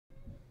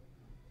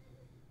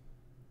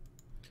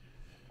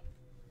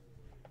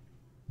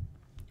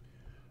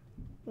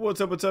What's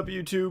up,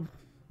 YouTube?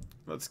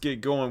 Let's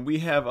get going. We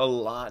have a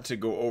lot to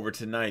go over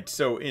tonight.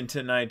 So in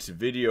tonight's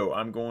video,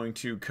 I'm going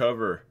to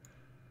cover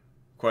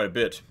quite a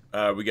bit.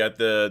 We got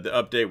the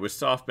update with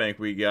SoftBank.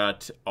 We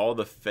got all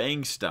the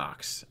FAANG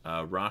stocks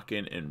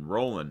rocking and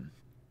rolling.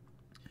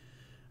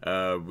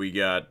 We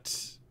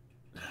got,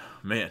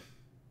 man,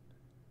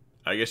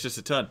 I guess just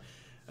a ton.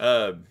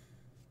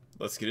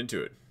 Let's get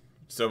into it.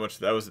 So much.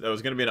 That was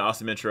going to be an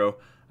awesome intro,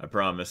 I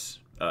promise.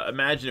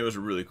 Imagine it was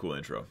a really cool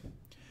intro.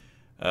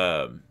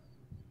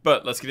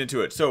 But let's get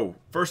into it. So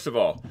first of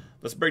all,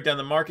 let's break down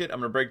the market. I'm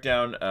going to break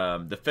down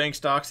the FAANG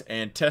stocks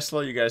and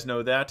Tesla. You guys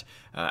know that.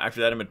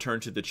 After that, I'm going to turn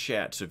to the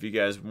chat. So if you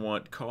guys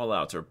want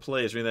call-outs or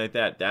plays or anything like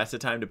that, that's the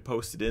time to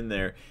post it in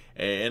there.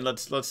 And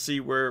let's see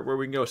where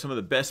we can go. Some of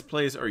the best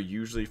plays are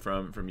usually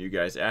from you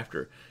guys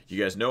after.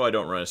 You guys know I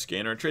don't run a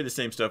scanner and trade the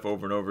same stuff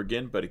over and over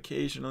again, but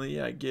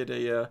occasionally I get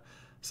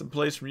some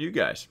plays from you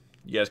guys.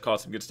 You guys caught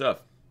some good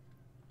stuff.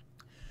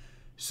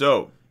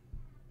 So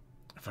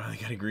I finally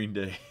got a green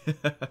day.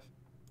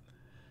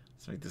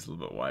 Let's make this a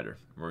little bit wider.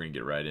 We're going to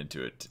get right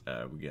into it.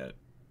 We got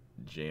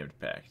jammed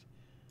packed.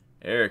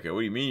 Erica,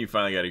 what do you mean you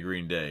finally got a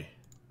green day?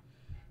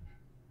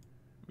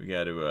 We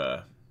got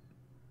to,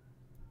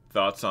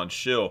 thoughts on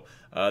Shill.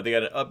 They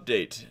got an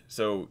update.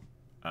 So,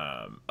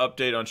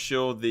 update on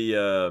Shill.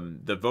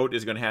 The vote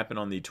is going to happen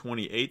on the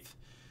 28th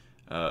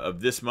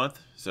of this month.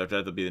 So after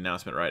that, there'll be the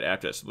announcement right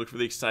after that. So look for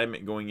the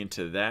excitement going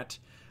into that.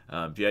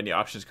 If you had any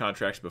options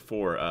contracts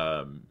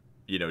before,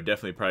 you know,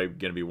 definitely probably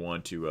going to be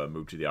one to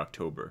move to the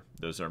October.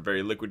 Those aren't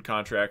very liquid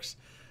contracts,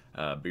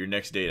 but your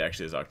next date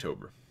actually is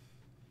October.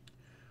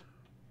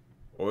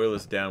 Oil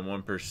is down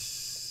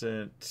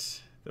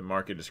 1%. The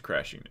market is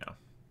crashing now.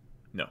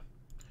 No.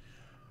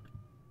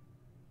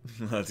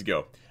 Let's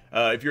go.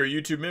 If you're a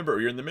YouTube member or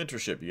you're in the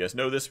mentorship, you guys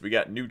know this. We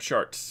got new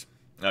charts.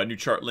 New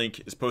chart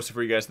link is posted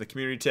for you guys in the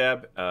community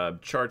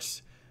tab.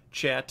 Charts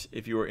chat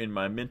if you are in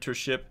my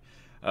mentorship.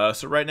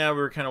 So right now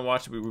we're kind of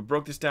watching. We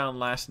broke this down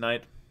last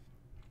night.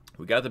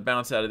 We got the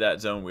bounce out of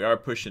that zone. We are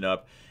pushing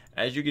up.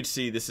 As you can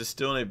see, this is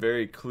still in a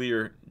very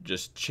clear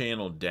just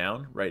channel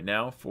down right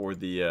now for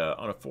the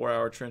on a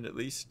 4-hour trend at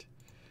least.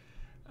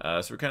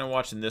 So we're kind of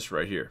watching this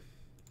right here.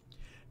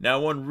 Now,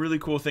 one really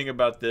cool thing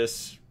about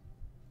this,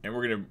 and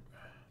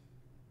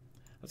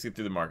let's get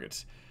through the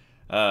markets.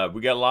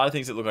 We got a lot of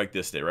things that look like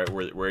this today,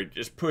 right? Where it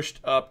just pushed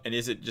up, and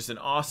is it just an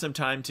awesome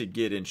time to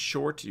get in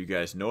short? You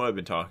guys know I've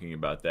been talking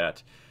about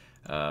that.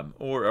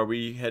 Or are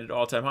we headed to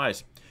all-time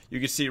highs? You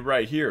can see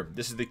right here,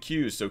 this is the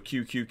Qs, so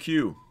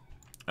QQQ.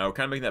 We're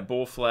kind of making that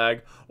bull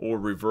flag or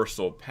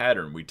reversal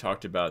pattern. We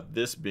talked about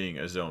this being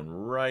a zone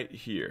right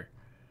here.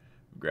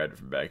 Grabbed it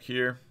from back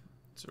here.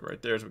 So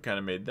right there is what kind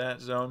of made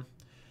that zone.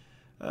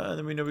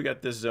 Then we know we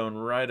got this zone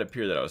right up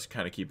here that I was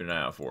kind of keeping an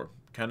eye out for.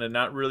 Kind of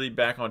not really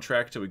back on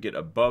track until we get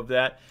above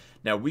that.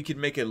 Now we could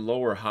make a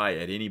lower high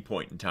at any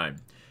point in time.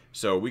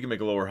 So we can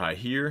make a lower high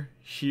here,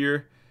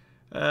 here.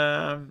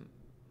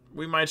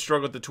 We might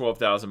struggle at the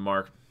 12,000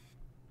 mark.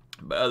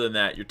 But other than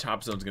that, your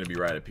top zone is going to be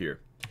right up here.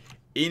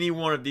 Any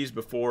one of these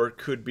before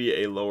could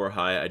be a lower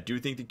high. I do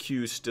think the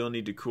Qs still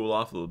need to cool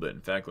off a little bit.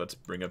 In fact, let's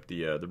bring up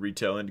the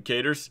retail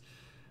indicators.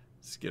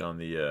 Let's get on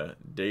the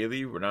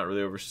daily. We're not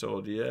really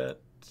oversold yet.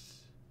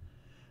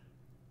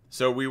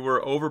 So we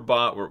were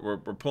overbought. We're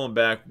pulling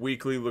back.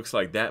 Weekly looks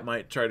like that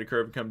might try to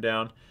curve and come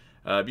down.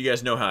 You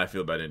guys know how I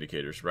feel about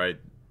indicators, right?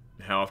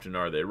 How often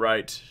are they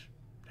right?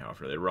 How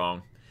often are they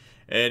wrong?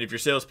 And if your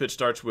sales pitch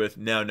starts with,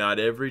 now not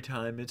every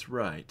time it's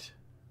right,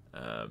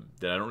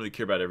 then I don't really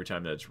care about every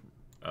time that's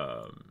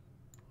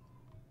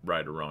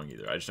right or wrong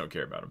either. I just don't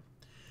care about them.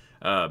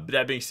 But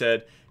that being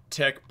said,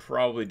 tech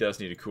probably does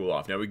need to cool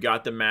off. Now, we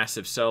got the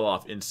massive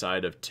sell-off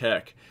inside of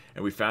tech,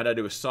 and we found out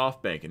it was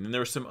SoftBank. And then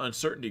there was some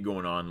uncertainty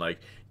going on, like,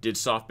 did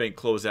SoftBank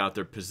close out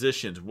their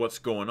positions? What's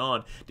going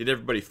on? Did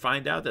everybody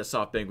find out that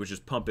SoftBank was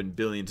just pumping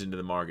billions into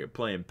the market,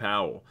 playing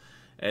Powell?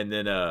 And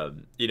then,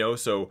 you know,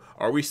 so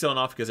are we selling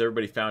off because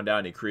everybody found out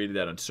and it created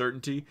that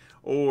uncertainty?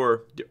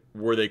 Or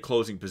were they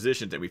closing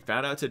positions? And we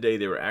found out today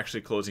they were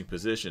actually closing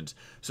positions.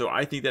 So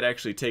I think that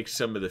actually takes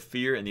some of the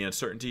fear and the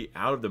uncertainty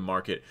out of the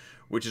market,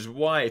 which is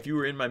why if you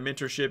were in my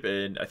mentorship,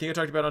 and I think I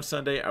talked about on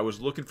Sunday, I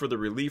was looking for the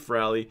relief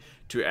rally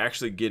to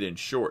actually get in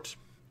short.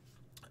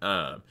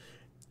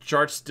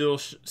 Chart's still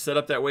set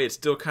up that way. It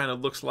still kind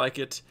of looks like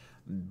it.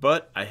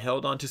 But I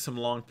held on to some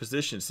long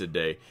positions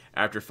today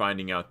after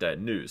finding out that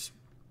news.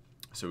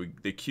 So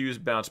the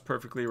Qs bounce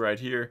perfectly right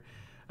here.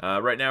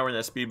 Right now we're in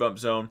that speed bump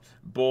zone.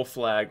 Bull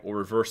flag or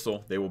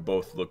reversal, they will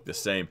both look the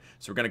same.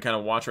 So we're going to kind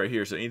of watch right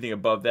here. So anything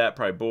above that,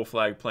 probably bull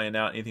flag playing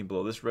out. Anything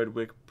below this red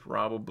wick,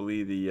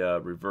 probably the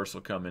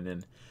reversal coming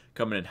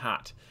in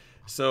hot.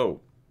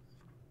 So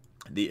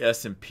the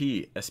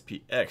S&P,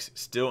 SPX,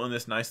 still in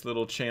this nice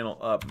little channel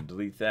up.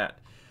 Delete that.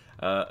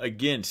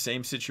 Again,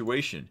 same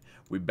situation.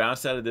 We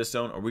bounced out of this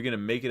zone. Are we going to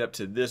make it up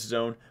to this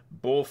zone?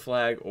 Bull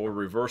flag or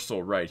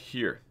reversal right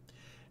here.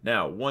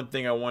 Now, one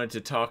thing I wanted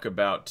to talk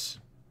about,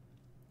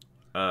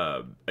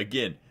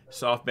 again,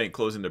 SoftBank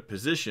closing their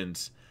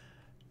positions.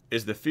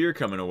 is the fear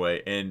coming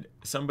away. And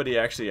somebody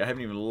actually, I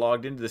haven't even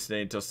logged into this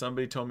today until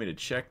somebody told me to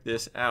check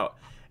this out.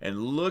 And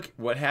look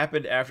what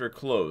happened after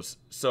close.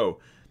 So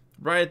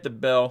right at the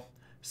bell,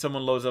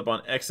 someone loads up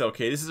on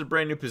XLK. This is a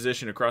brand new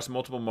position across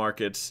multiple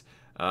markets,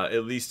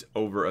 at least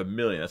over 1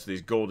 million. That's what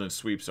these golden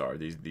sweeps are.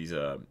 These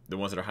the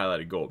ones that are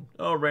highlighted gold.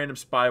 Oh, random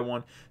SPY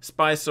one.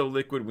 SPY so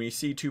liquid. When you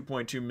see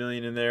 2.2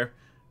 million in there,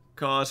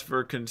 cause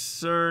for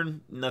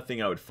concern.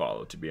 Nothing I would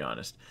follow, to be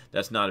honest.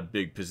 That's not a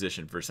big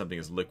position for something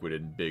as liquid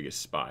and big as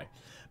SPY.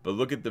 But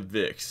look at the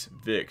VIX.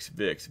 VIX,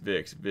 VIX,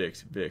 VIX,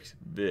 VIX, VIX,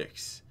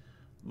 VIX.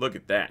 Look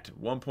at that.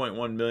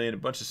 1.1 million, a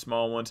bunch of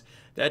small ones.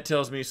 That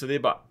tells me, so they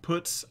bought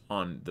puts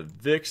on the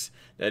VIX.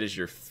 That is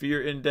your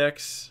fear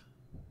index.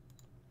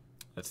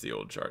 That's the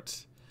old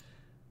charts.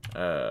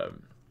 Now,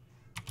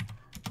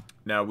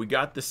 we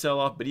got the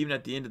sell-off, but even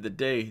at the end of the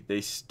day, they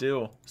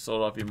still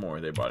sold off even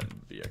more. They bought it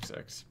in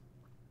VXX.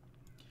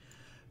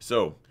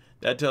 So,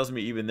 that tells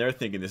me even they're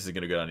thinking this is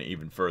going to go down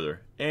even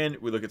further. And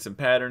we look at some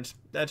patterns.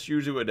 That's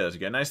usually what it does. You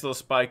get a nice little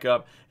spike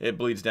up. It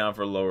bleeds down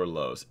for lower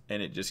lows.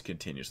 And it just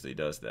continuously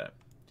does that.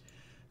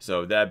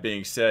 So that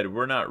being said,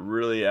 we're not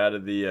really out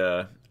of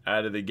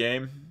the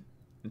game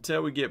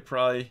until we get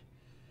probably,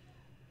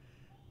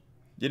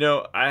 you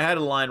know, I had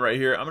a line right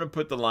here. I'm going to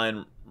put the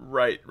line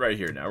right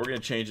here now. We're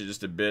going to change it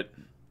just a bit.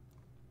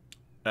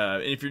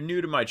 And if you're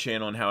new to my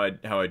channel and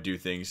how I do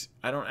things,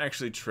 I don't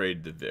actually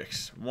trade the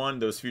VIX. One,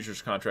 those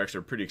futures contracts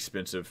are pretty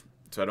expensive,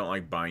 so I don't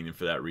like buying them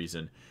for that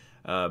reason.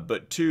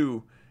 But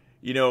two,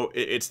 you know,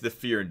 it's the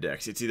fear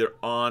index. It's either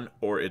on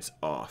or it's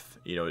off.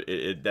 You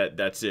know,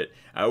 that's it.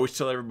 I always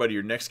tell everybody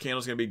your next candle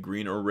is going to be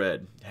green or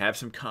red. Have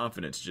some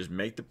confidence. Just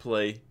make the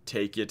play.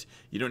 Take it.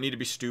 You don't need to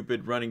be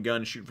stupid, run and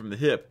gun, shoot from the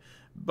hip.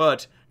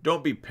 But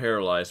don't be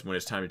paralyzed when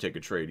it's time to take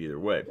a trade either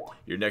way.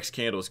 Your next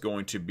candle is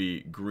going to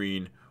be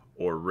green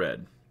or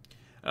red.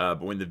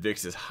 But when the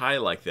VIX is high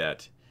like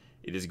that,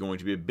 it is going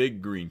to be a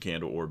big green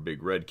candle or a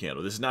big red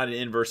candle. This is not an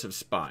inverse of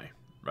SPY.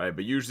 Right?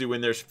 But usually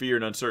when there's fear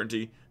and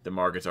uncertainty, the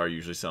markets are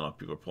usually selling off.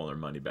 People are pulling their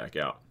money back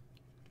out.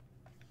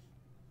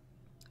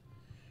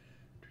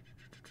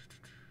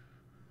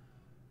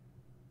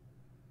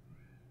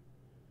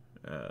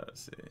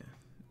 Let's see.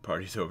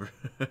 Party's over.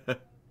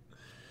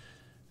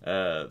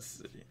 Let's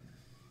see.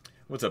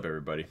 What's up,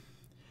 everybody?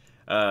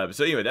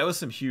 So anyway, that was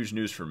some huge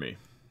news for me.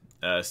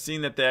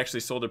 Seeing that they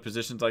actually sold their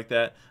positions like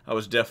that, I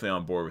was definitely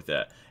on board with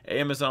that.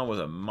 Amazon was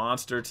a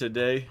monster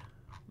today.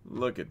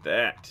 Look at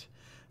that.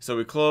 So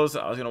we closed.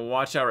 I was going to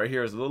watch out right here.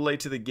 I was a little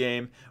late to the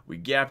game. We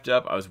gapped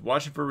up. I was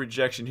watching for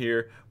rejection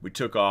here. We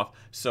took off.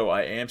 So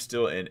I am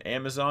still in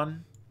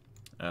Amazon.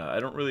 I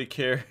don't really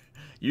care.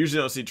 Usually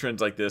I don't see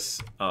trends like this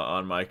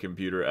on my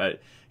computer.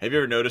 Have you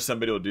ever noticed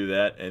somebody will do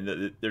that?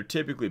 And they're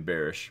typically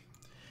bearish.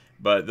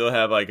 But they'll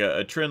have like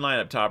a trend line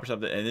up top or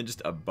something, and then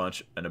just a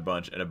bunch and a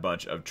bunch and a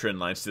bunch of trend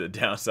lines to the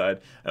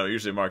downside. I don't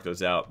usually mark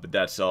those out, but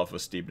that sell-off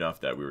was steep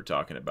enough that we were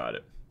talking about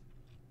it.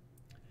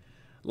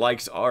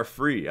 Likes are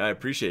free. I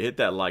appreciate it. Hit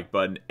that like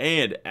button.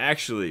 And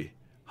actually,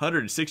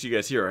 106 you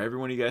guys here. Are every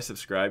one of you guys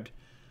subscribed?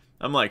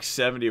 I'm like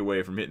 70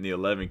 away from hitting the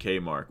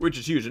 11K mark, which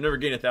is huge. I've never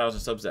gained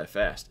 1,000 subs that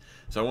fast.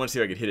 So I want to see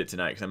if I could hit it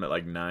tonight because I'm at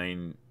like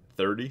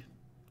 930,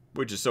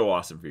 which is so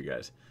awesome for you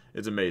guys.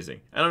 It's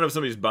amazing. I don't know if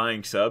somebody's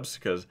buying subs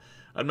because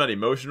I'm not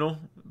emotional,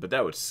 but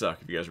that would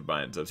suck if you guys were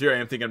buying subs. Here I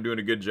am thinking I'm doing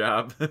a good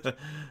job. And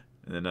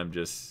then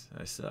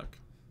I suck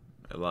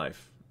at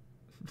life.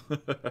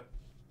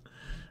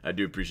 I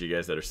do appreciate you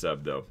guys that are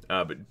subbed, though.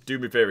 But do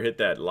me a favor, hit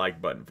that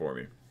like button for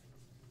me.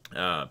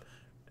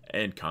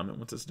 And comment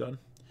once it's done.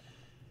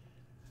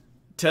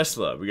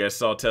 Tesla. We guys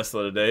saw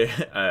Tesla today.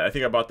 I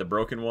think I bought the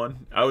broken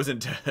one. I was in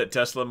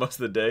Tesla most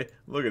of the day.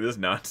 Look at this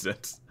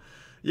nonsense.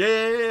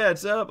 Yeah,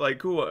 it's up. Like,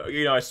 cool.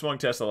 You know, I swung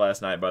Tesla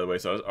last night, by the way,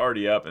 so I was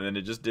already up, and then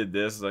it just did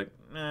this. It's like,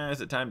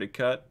 is it time to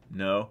cut?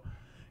 No.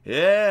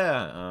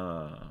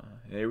 Yeah.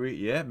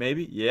 Yeah,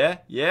 maybe. Yeah.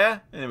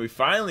 And then we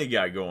finally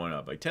got going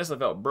up. Like, Tesla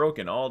felt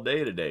broken all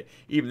day today.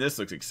 Even this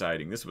looks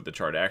exciting. This is what the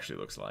chart actually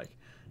looks like.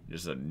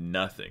 Just a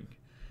nothing.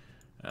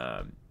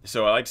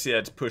 So I like to see that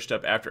it's pushed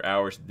up after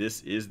hours.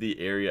 This is the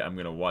area I'm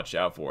going to watch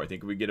out for. I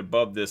think if we get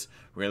above this,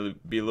 we're going to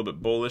be a little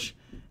bit bullish.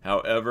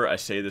 However, I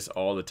say this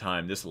all the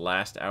time. This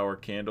last hour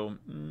candle,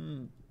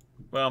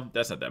 well,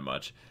 that's not that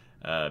much.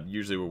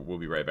 Usually we'll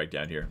be right back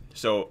down here.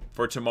 So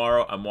for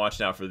tomorrow, I'm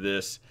watching out for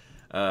this.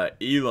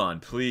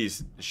 Elon,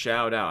 please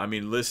shout out. I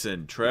mean,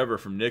 listen, Trevor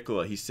from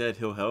Nikola, he said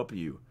he'll help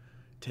you.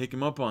 Take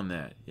him up on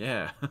that.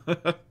 Yeah.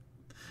 Can't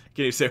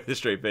even say it with a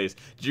straight face.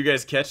 Did you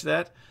guys catch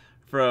that?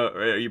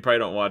 You probably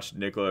don't watch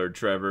Nikola or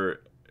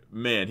Trevor.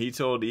 Man, he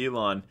told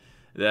Elon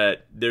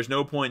that there's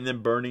no point in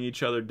them burning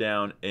each other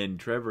down, and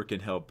Trevor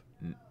can help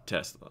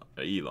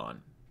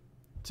Elon.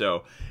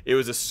 So it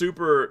was a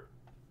super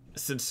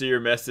sincere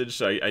message,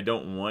 so I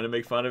don't want to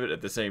make fun of it.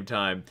 At the same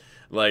time,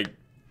 like,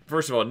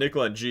 first of all,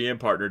 Nikola and GM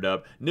partnered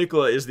up.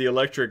 Nikola is the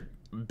electric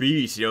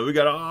beast. You know, we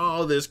got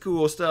all this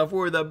cool stuff.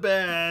 We're the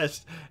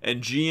best.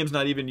 And GM's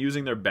not even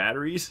using their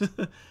batteries.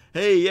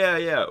 Hey,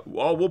 yeah.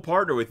 We'll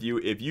partner with you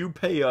if you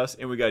pay us,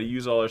 and we got to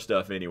use all our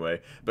stuff anyway.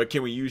 But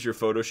can we use your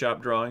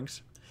Photoshop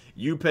drawings?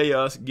 You pay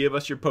us, give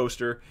us your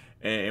poster,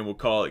 and we'll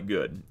call it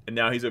good. And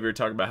now he's over here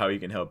talking about how he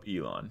can help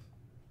Elon.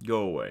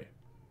 Go away.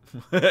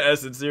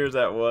 As sincere as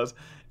that was,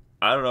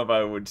 I don't know if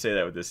I would say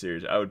that with this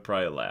series. I would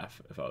probably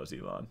laugh if I was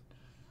Elon.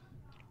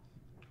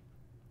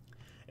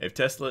 If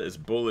Tesla is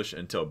bullish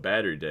until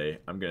battery day,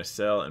 I'm going to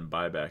sell and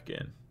buy back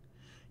in.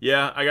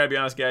 Yeah, I got to be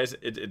honest, guys.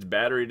 It's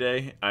battery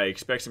day. I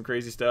expect some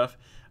crazy stuff.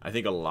 I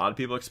think a lot of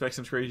people expect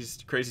some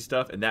crazy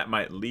stuff, and that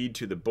might lead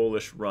to the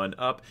bullish run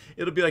up.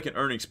 It'll be like an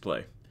earnings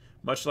play,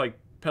 much like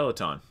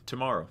Peloton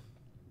tomorrow.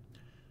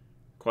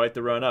 Quite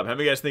the run up. How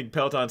many of you guys think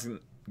Peloton's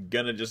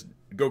going to just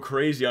go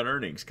crazy on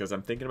earnings? Because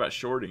I'm thinking about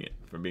shorting it,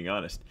 if I'm being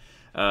honest.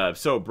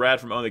 So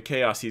Brad from Own the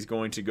Chaos, he's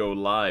going to go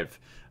live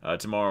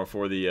tomorrow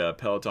for the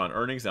Peloton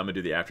earnings. I'm going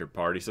to do the after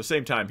party. So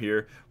same time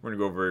here. We're going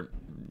to go over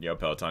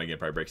Peloton again,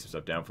 probably break some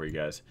stuff down for you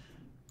guys.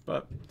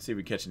 But see if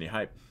we catch any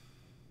hype.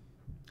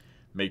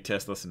 Make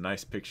Tesla some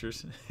nice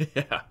pictures.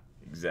 Yeah,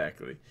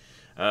 exactly.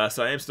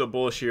 So I am still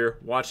bullish here,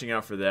 watching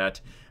out for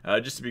that.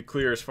 Just to be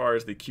clear, as far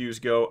as the cues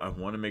go, I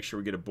want to make sure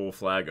we get a bull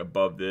flag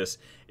above this.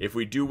 If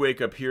we do wake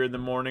up here in the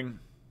morning,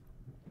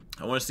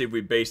 I want to see if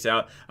we base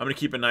out. I'm going to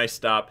keep a nice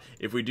stop.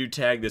 If we do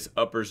tag this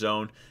upper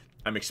zone,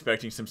 I'm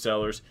expecting some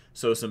sellers.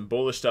 So some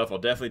bullish stuff, I'll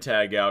definitely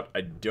tag out.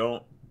 I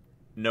don't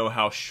know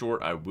how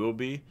short I will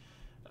be.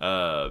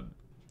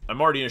 I'm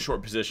already in a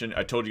short position.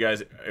 I told you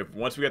guys,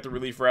 once we got the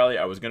relief rally,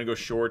 I was going to go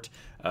short.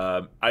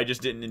 I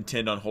just didn't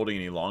intend on holding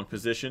any long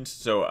positions.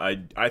 So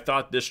I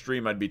thought this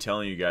stream I'd be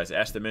telling you guys.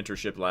 Asked the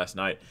mentorship last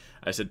night.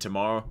 I said,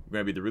 tomorrow, we're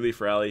going to be the relief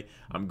rally.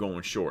 I'm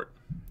going short.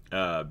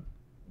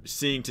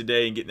 Seeing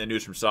today and getting the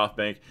news from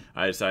SoftBank,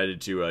 I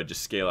decided to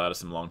just scale out of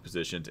some long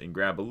positions and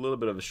grab a little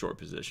bit of a short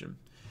position.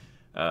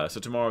 So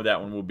tomorrow,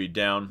 that one will be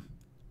down.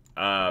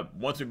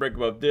 Once we break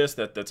above this,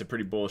 that's a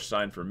pretty bullish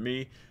sign for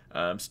me.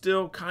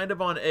 Still kind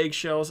of on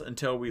eggshells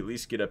until we at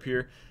least get up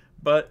here.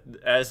 But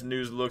as the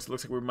news looks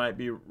like we might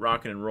be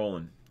rocking and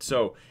rolling.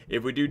 So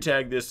if we do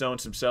tag this zone,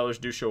 some sellers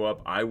do show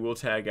up, I will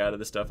tag out of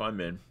the stuff I'm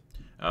in.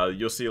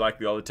 You'll see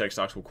likely all the tech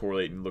stocks will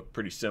correlate and look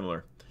pretty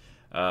similar.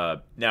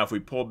 Now if we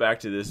pull back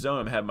to this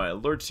zone, I have my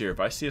alerts here. If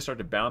I see it start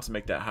to bounce and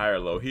make that higher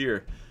low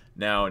here,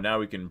 now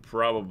we can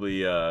probably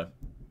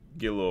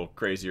get a little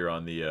crazier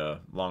on the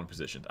long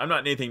positions. I'm not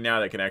in anything now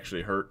that can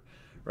actually hurt.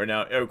 Right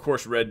now, of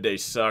course, red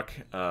days suck.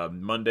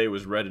 Monday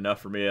was red enough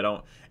for me.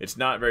 It's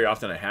not very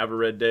often I have a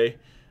red day,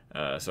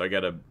 so I got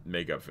to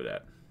make up for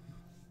that.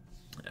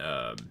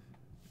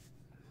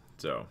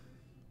 So,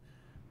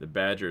 the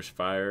Badgers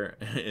fire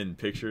in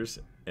pictures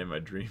in my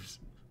dreams.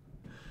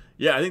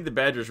 Yeah, I think the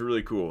Badgers are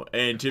really cool.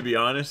 And to be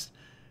honest,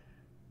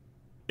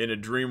 in a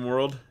dream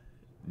world,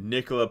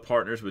 Nikola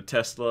partners with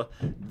Tesla.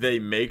 They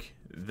make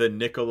the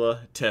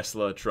Nikola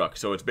Tesla truck.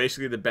 So it's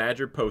basically the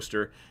Badger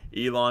poster.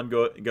 Elon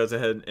goes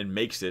ahead and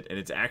makes it, and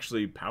it's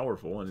actually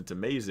powerful and it's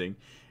amazing.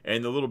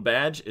 And the little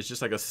badge, it's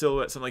just like a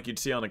silhouette, something like you'd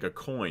see on like a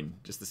coin,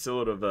 just the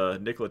silhouette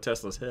of Nikola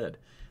Tesla's head.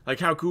 Like,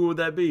 how cool would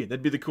that be?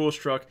 That'd be the coolest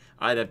truck.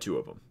 I'd have 2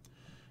 of them.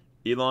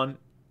 Elon,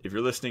 if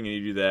you're listening and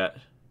you do that,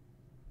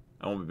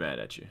 I won't be mad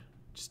at you.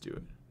 Just do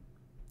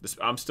it.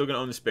 I'm still going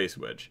to own the Space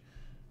Wedge,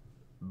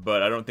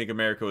 but I don't think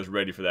America was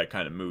ready for that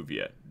kind of move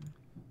yet.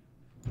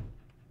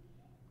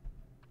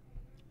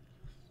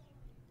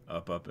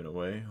 Up, and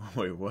away.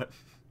 Wait, what?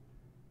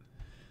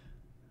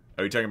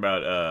 Are you talking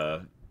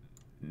about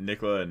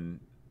Nikola and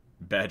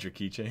Badger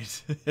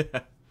keychains?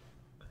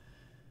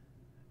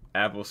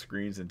 Apple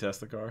screens and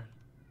Tesla car?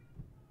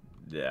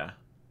 Yeah.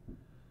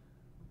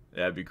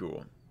 That'd be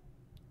cool.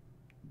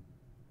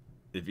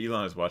 If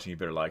Elon is watching, you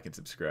better like and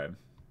subscribe.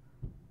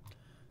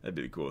 That'd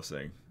be the coolest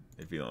thing.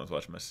 If Elon was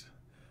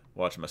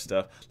watching my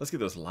stuff. Let's get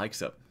those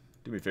likes up.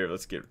 Do me a favor.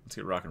 Let's get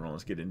rock and roll.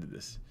 Let's get into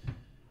this.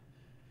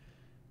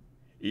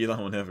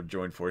 Elon will never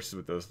join forces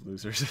with those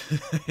losers.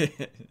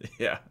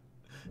 Yeah.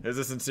 It was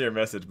a sincere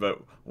message,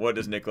 but what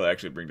does Nikola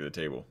actually bring to the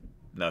table?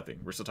 Nothing.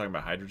 We're still talking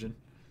about hydrogen?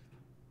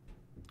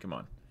 Come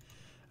on.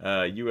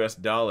 US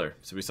dollar.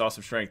 So we saw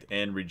some strength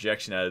and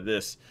rejection out of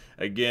this.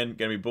 Again,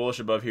 going to be bullish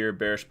above here,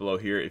 bearish below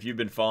here. If you've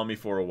been following me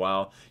for a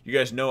while, you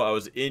guys know I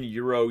was in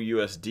Euro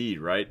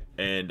USD, right?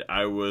 And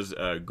I was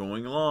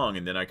going long,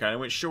 and then I kind of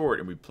went short,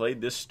 and we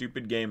played this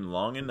stupid game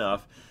long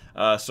enough.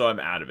 So I'm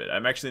out of it.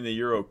 I'm actually in the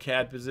Euro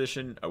CAD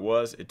position.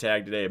 It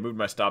tagged today. I moved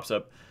my stops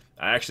up.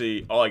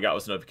 All I got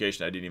was a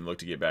notification. I didn't even look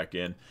to get back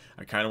in.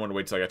 I kind of want to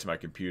wait till I got to my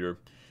computer.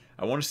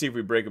 I want to see if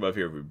we break above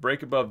here. If we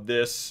break above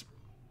this,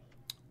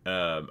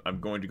 I'm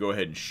going to go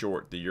ahead and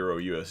short the Euro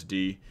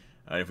USD.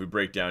 If we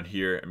break down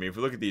here, I mean, if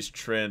we look at these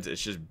trends,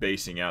 it's just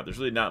basing out. There's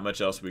really not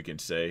much else we can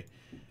say.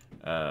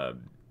 Yeah,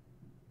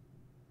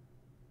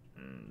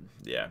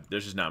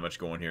 there's just not much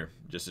going here.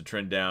 Just a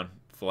trend down,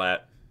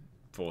 flat,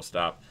 full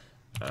stop.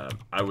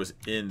 I was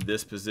in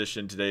this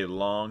position today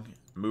long,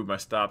 moved my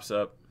stops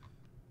up.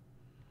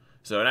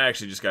 So, and I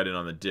actually just got in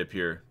on the dip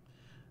here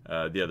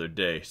the other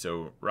day.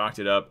 So, rocked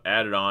it up,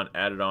 added on.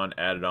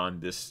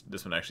 This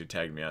one actually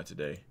tagged me out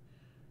today.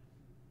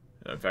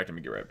 In fact, I'm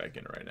going to get right back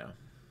in right now.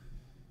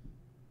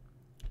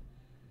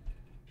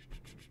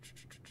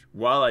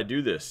 While I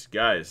do this,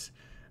 guys,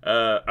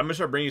 I'm gonna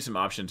start bringing you some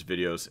options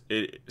videos.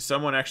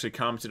 Someone actually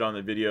commented on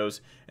the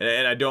videos,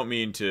 and I don't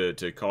mean to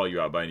call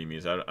you out by any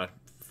means. I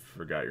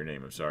forgot your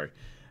name. I'm sorry.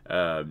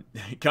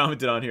 He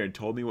commented on here and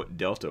told me what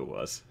delta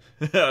was.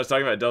 I was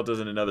talking about deltas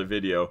in another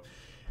video,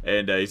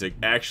 and he's like,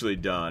 actually,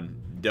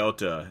 Don,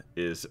 delta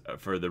is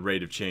for the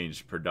rate of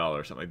change per dollar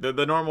or something.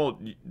 The normal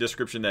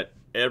description that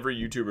every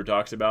YouTuber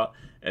talks about,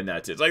 and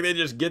that's it. It's like they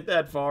just get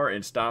that far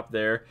and stop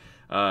there.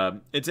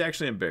 It's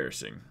actually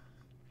embarrassing.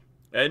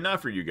 And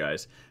not for you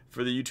guys.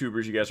 For the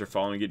YouTubers you guys are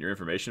following, getting your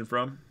information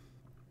from.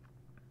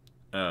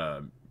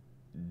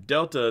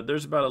 Delta,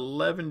 there's about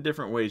 11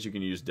 different ways you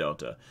can use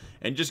delta.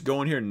 And just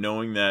going here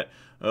knowing that,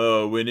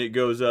 oh, when it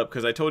goes up,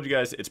 because I told you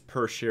guys it's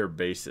per share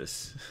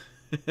basis.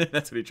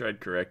 That's what he tried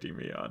correcting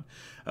me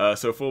on.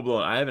 So full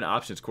blown, I have an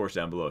options course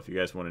down below if you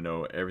guys want to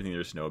know everything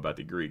there is to know about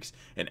the Greeks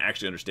and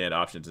actually understand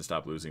options and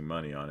stop losing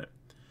money on it.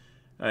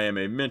 I am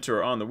a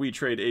mentor on the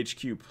WeTrade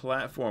HQ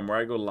platform where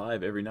I go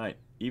live every night,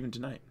 even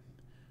tonight.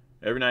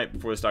 Every night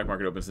before the stock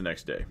market opens the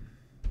next day.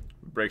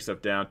 We break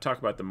stuff down, talk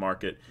about the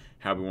market,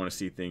 how we want to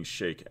see things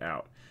shake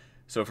out.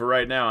 So for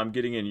right now, I'm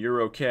getting in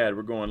Euro CAD.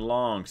 We're going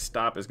long.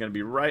 Stop is going to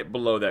be right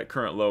below that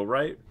current low,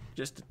 right?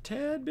 Just a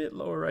tad bit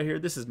lower right here.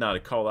 This is not a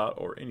call out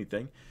or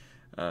anything.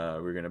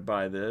 We're going to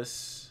buy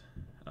this.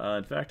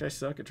 In fact, I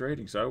suck at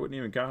trading, so I wouldn't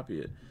even copy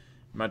it.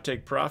 My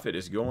take profit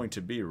is going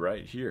to be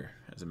right here,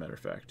 as a matter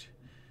of fact.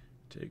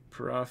 Take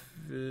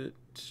profit.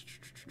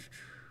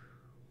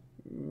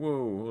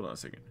 Whoa, hold on a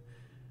second.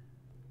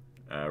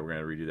 We're going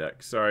to redo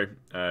that. Sorry,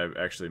 I've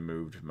actually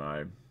moved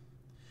my...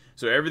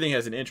 So everything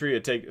has an entry,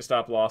 a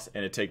stop loss,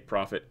 and a take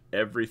profit.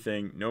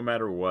 Everything, no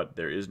matter what.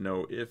 There is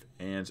no if,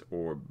 ands,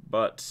 or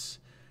buts.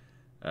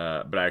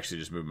 But I actually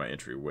just moved my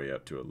entry way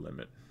up to a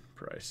limit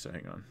price. So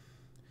hang on.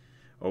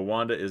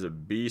 Owanda is a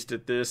beast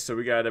at this. So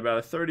we got about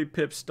a 30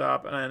 pip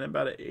stop and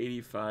about an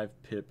 85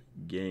 pip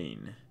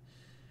gain.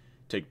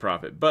 Take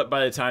profit. But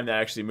by the time that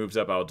actually moves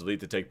up, I'll delete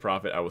the take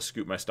profit. I will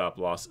scoop my stop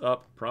loss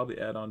up, probably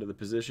add on to the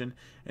position.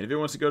 And if it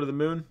wants to go to the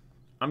moon,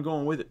 I'm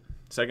going with it.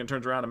 Second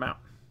turns around, I'm out.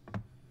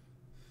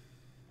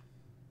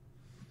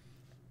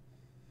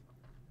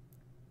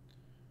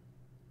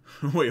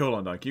 Wait, hold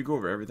on, Don. Can you go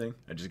over everything?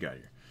 I just got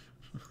here.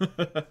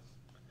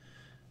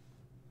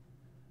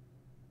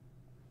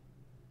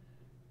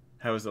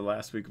 How was the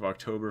last week of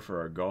October for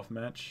our golf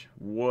match?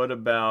 What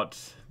about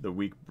the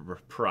week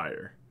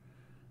prior?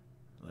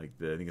 I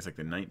think it's like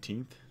the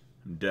 19th.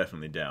 I'm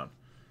definitely down.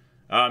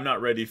 I'm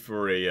not ready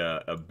for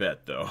a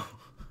bet though.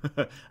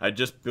 I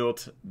just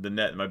built the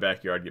net in my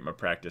backyard to get my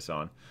practice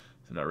on,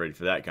 so I'm not ready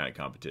for that kind of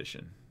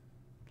competition.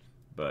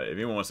 But if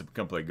anyone wants to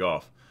come play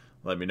golf,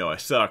 let me know. I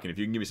suck, and if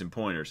you can give me some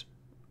pointers,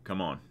 come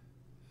on.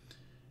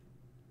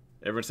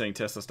 Everyone's saying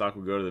Tesla stock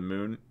will go to the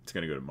moon. It's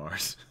going to go to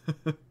Mars.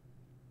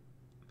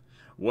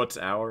 What's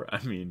our?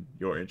 I mean,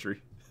 your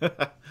entry.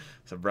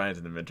 So Brian's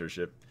in the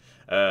mentorship.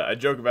 I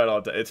joke about it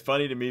all the time. It's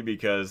funny to me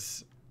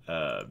because,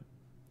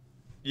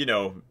 you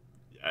know,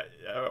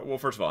 well,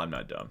 first of all, I'm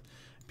not dumb.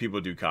 People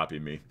do copy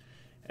me.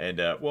 And,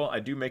 well, I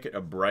do make it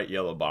a bright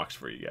yellow box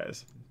for you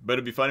guys. But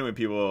it'd be funny when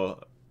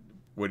people,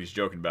 what he's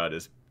joking about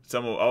is,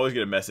 someone will always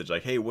get a message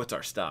like, hey, what's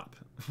our stop?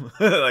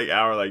 You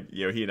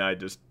know, he and I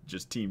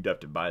just teamed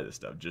up to buy this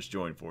stuff, just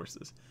joined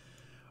forces.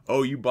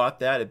 Oh, you bought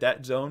that at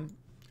that zone?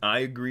 I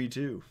agree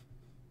too.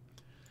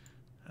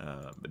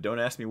 But don't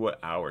ask me what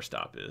our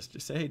stop is.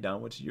 Just say, hey,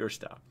 Don, what's your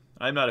stop?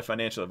 I'm not a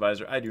financial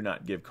advisor. I do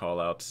not give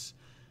call-outs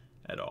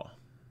at all.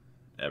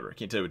 Ever. I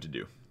can't tell you what to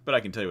do. But I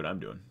can tell you what I'm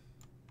doing.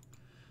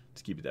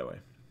 Let's keep it that way.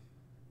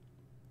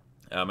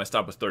 My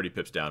stop was 30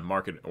 pips down.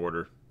 Market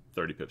order,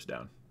 30 pips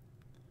down.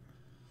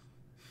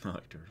 I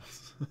like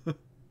turtles. I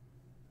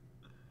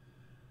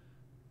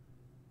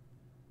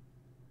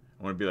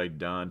want to be like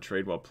Don,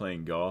 trade while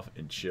playing golf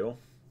and chill.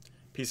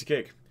 Piece of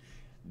cake.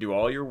 Do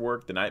all your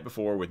work the night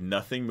before with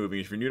nothing moving.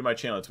 If you're new to my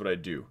channel, that's what I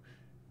do.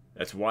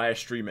 That's why I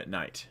stream at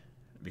night.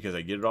 Because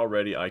I get it all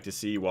ready. I like to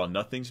see while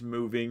nothing's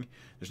moving,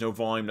 there's no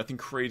volume, nothing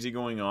crazy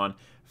going on.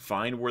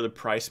 Find where the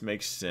price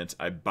makes sense.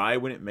 I buy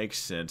when it makes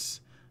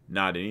sense.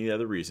 Not any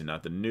other reason.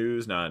 Not the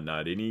news.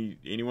 Not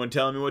anyone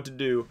telling me what to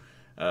do.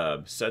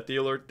 Set the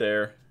alert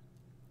there.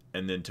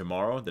 And then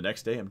tomorrow, the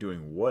next day, I'm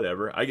doing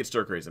whatever. I get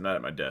stir crazy. I'm not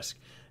at my desk.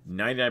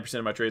 99%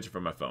 of my trades are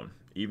from my phone.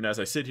 Even as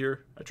I sit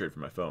here, I trade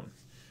from my phone.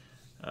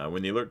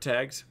 When the alert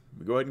tags,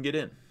 we go ahead and get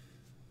in.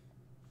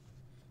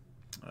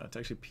 It's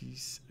actually a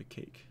piece of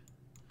cake.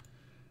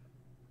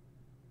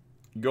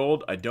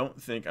 Gold, I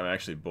don't think I'm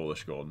actually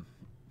bullish gold.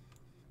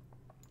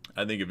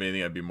 I think if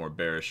anything, I'd be more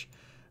bearish.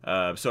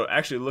 So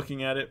actually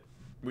looking at it,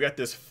 we got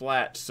this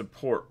flat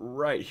support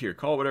right here.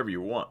 Call it whatever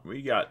you want.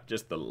 We got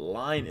just the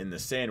line in the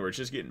sand where it's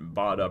just getting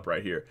bought up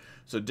right here.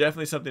 So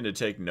definitely something to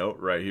take note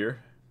right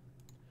here.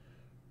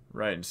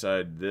 Right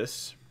inside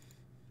this.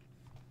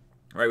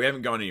 All right, we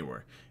haven't gone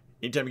anywhere.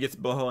 Anytime it gets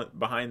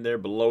behind there,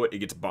 below it, it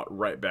gets bought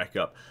right back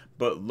up.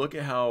 But look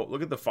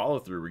at the follow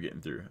through we're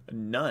getting through.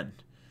 None.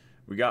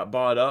 We got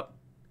bought up,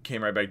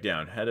 came right back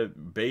down. Had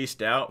it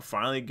based out,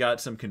 finally got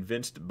some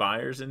convinced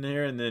buyers in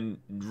there, and then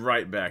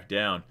right back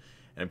down.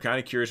 And I'm kind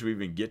of curious if we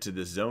even get to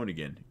this zone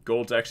again.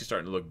 Gold's actually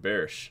starting to look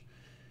bearish.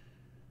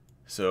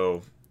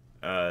 So,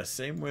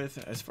 same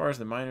with, as far as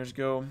the miners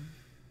go,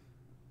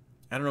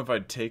 I don't know if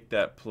I'd take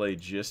that play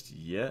just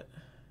yet.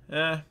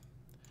 Yeah,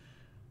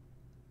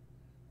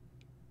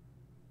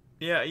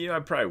 you know, I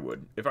probably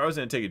would. If I was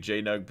going to take a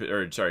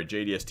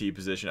JDST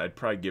position, I'd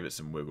probably give it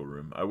some wiggle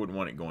room. I wouldn't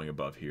want it going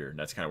above here, and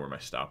that's kind of where my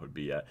stop would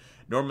be at.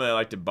 Normally, I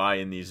like to buy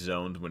in these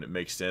zones when it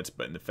makes sense,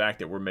 but in the fact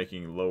that we're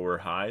making lower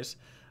highs,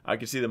 I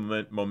can see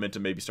the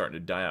momentum maybe starting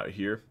to die out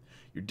here.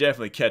 You're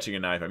definitely catching a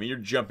knife. I mean, you're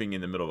jumping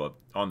in the middle of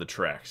on the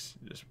tracks,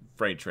 just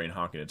freight train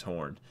honking its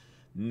horn.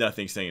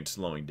 Nothing saying it's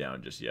slowing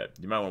down just yet.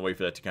 You might want to wait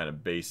for that to kind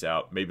of base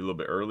out, maybe a little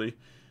bit early,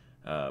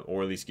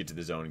 or at least get to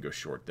the zone and go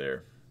short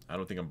there. I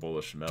don't think I'm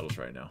bullish metals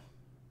right now.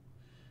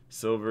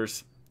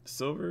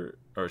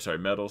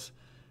 Metals.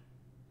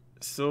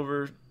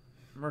 Silver,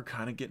 we're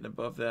kind of getting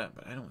above that,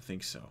 but I don't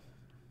think so.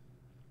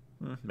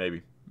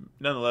 Maybe.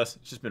 Nonetheless,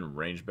 it's just been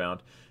range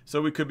bound.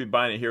 So we could be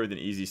buying it here with an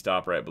easy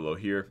stop right below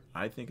here.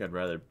 I think I'd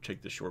rather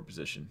take the short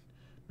position.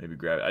 Maybe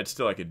grab it. I'd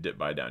still like a dip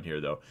buy down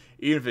here, though.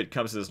 Even if it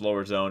comes to this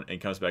lower zone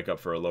and comes back up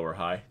for a lower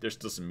high, there's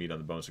still some meat on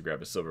the bones to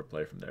grab a silver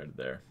play from there to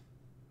there.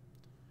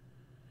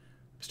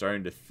 I'm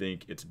starting to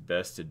think it's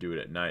best to do it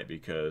at night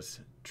because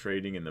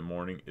trading in the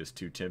morning is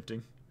too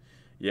tempting.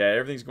 Yeah,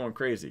 everything's going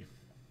crazy.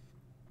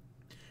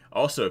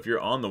 Also, if you're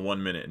on the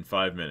 1 minute and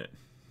 5 minute,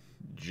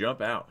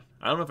 jump out.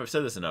 I don't know if I've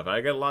said this enough. I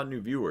got a lot of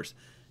new viewers.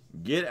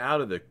 Get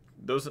out of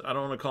those, I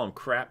don't want to call them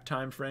crap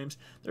time frames.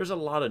 There's a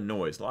lot of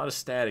noise, a lot of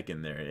static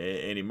in there.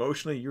 And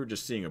emotionally, you're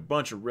just seeing a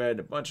bunch of red,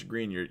 a bunch of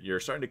green. You're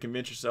starting to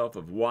convince yourself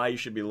of why you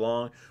should be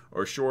long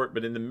or short.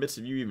 But in the midst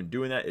of you even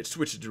doing that, it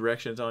switches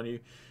directions on you.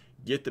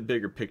 Get the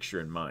bigger picture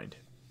in mind.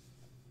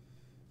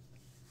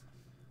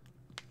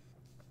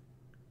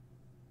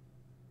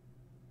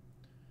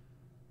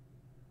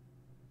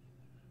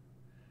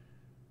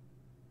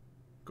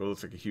 Gold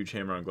looks like a huge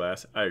hammer on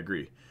glass. I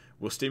agree.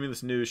 Will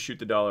stimulus news shoot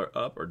the dollar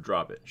up or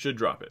drop it? Should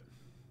drop it.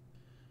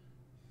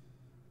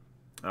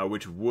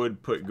 Which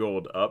would put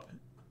gold up.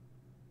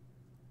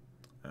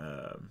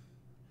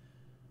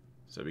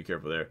 So be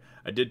careful there.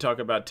 I did talk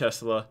about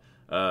Tesla.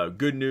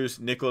 Good news,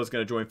 Nikola is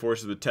going to join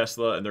forces with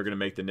Tesla, and they're going to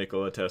make the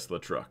Nikola Tesla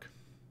truck.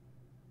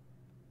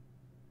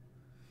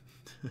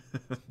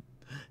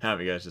 How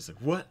many guys just like,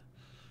 what?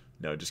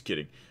 No, just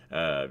kidding.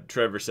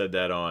 Trevor said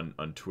that on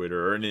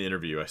Twitter, or in an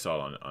interview I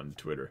saw it on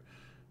Twitter.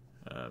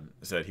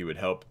 Said he would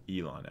help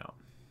Elon out.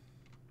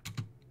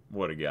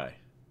 What a guy.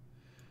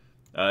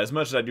 As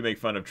much as I do make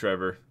fun of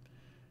Trevor,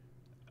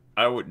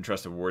 I wouldn't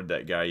trust a word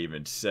that guy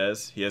even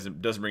says. He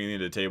doesn't bring anything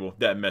to the table.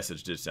 That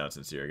message did sound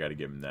sincere. I got to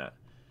give him that.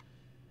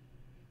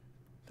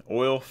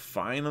 Oil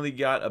finally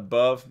got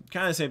above,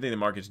 kind of the same thing the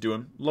market's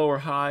doing. Lower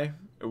high.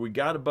 We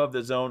got above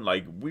the zone.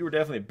 Like, we were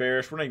definitely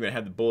bearish. We're not even going to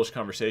have the bullish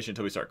conversation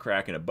until we start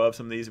cracking above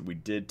some of these. We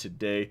did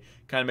today.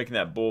 Kind of making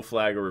that bull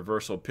flag or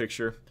reversal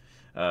picture.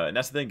 And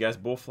that's the thing, guys.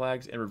 Bull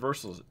flags and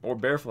reversals or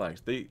bear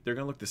flags, they're going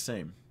to look the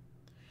same.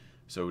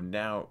 So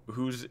now,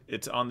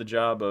 it's on the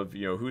job of,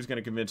 who's going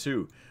to convince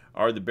who?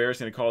 Are the bears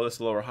going to call this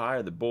a lower high?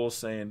 Or the bulls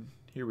saying,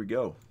 here we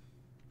go?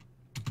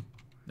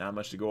 Not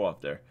much to go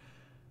off there.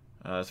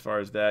 As far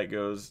as that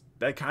goes,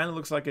 that kind of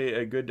looks like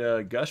a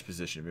good gush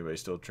position if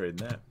anybody's still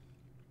trading that.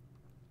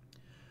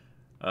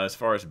 As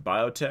far as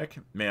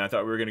biotech, man, I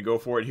thought we were going to go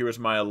for it. Here was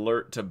my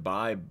alert to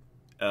buy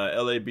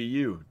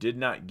LABU. Did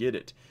not get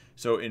it.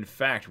 So, in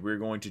fact, we're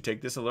going to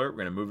take this alert.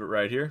 We're going to move it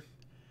right here.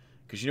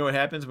 Because you know what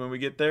happens when we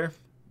get there?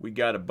 We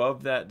got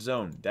above that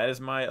zone. That is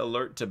my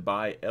alert to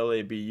buy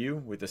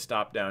LABU with a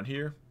stop down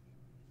here.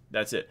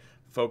 That's it.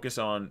 Focus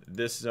on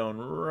this zone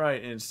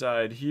right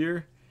inside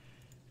here.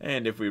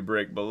 And if we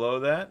break below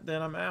that,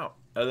 then I'm out.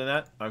 Other than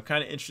that, I'm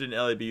kind of interested in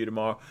LABU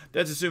tomorrow.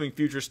 That's assuming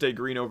futures stay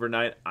green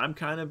overnight. I'm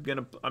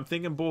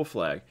thinking bull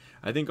flag.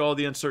 I think all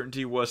the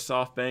uncertainty was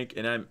SoftBank,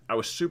 and I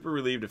was super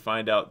relieved to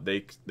find out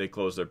they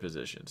closed their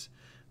positions.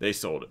 They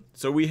sold it.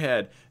 So we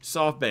had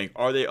SoftBank.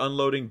 Are they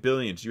unloading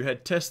billions? You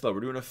had Tesla.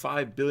 We're doing a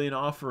 $5 billion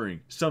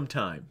offering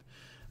sometime.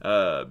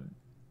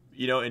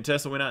 And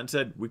Tesla went out and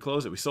said, we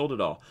closed it. We sold it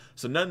all.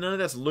 So none of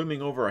that's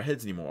looming over our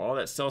heads anymore. All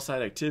that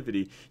sell-side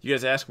activity. You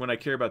guys ask when I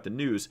care about the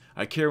news.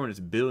 I care when it's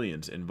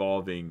billions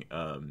involving,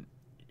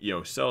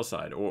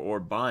 sell-side or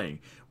buying.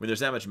 When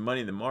there's that much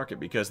money in the market,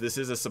 because this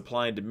is a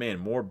supply and demand.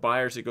 More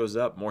buyers it goes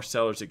up, more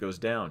sellers it goes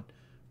down.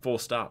 Full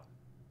stop.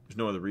 There's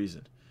no other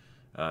reason.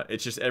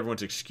 It's just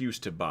everyone's excuse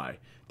to buy.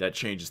 That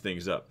changes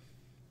things up.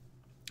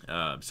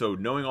 So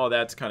knowing all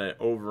that's kind of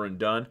over and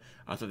done,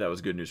 I thought that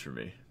was good news for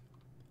me.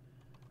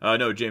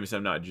 No, James,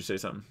 I'm not. Did you say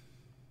something?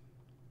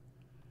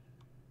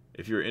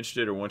 If you're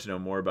interested or want to know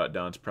more about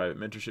Don's private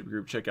mentorship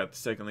group, check out the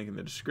second link in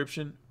the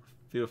description.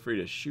 Feel free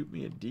to shoot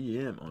me a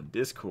DM on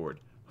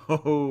Discord.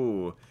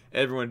 Oh,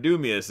 everyone do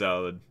me a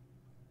solid.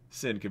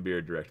 Send Kabir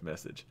a direct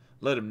message.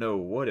 Let him know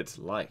what it's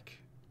like.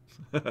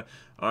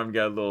 Arm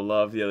got a little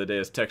love the other day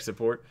as tech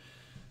support.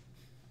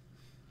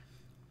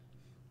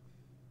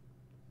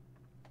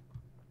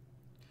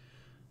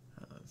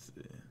 Let's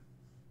see.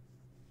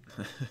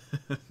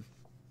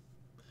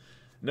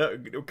 No,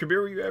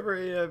 Kabir, were you ever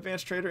a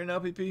advanced trader in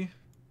LPP?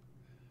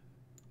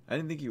 I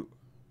didn't think you...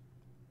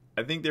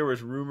 I think there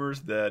was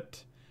rumors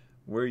that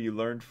where you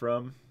learned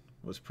from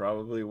was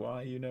probably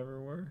why you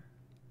never were.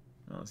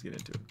 Well, let's get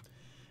into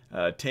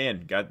it.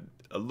 Tan, got...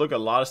 Look, a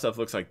lot of stuff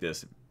looks like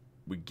this.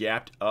 We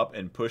gapped up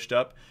and pushed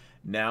up.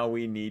 Now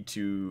we need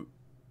to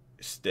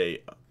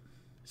stay up.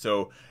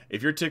 So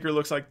if your ticker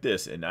looks like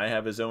this, and I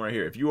have a zone right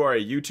here, if you are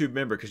a YouTube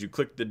member because you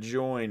clicked the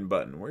join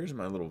button, where's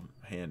my little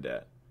hand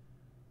at?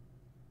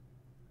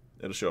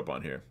 It'll show up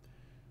on here.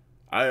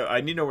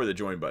 I need to know where the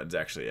join button's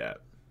actually at.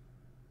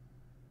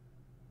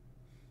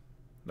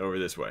 Over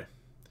this way.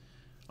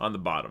 On the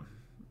bottom.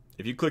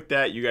 If you click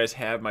that, you guys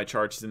have my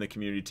charts in the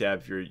community tab.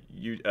 If you're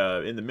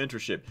in the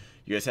mentorship,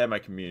 you guys have my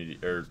community,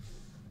 or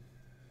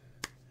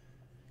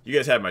you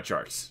guys have my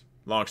charts.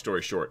 Long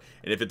story short.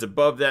 And if it's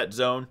above that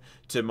zone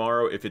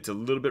tomorrow, if it's a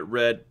little bit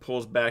red,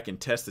 pulls back and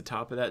tests the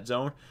top of that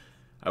zone,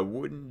 I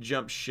wouldn't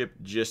jump ship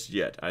just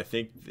yet. I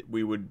think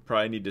we would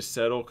probably need to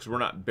settle because we're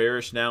not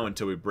bearish now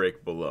until we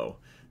break below.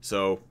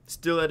 So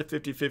still at a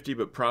 50-50,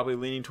 but probably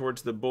leaning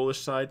towards the bullish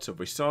side. So if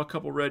we saw a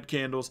couple red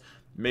candles,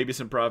 maybe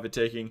some profit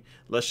taking,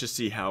 let's just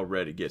see how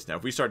red it gets. Now,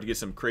 if we start to get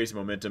some crazy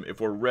momentum, if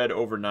we're red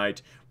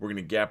overnight, we're going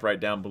to gap right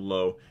down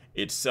below.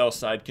 It's sell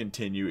side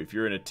continue. If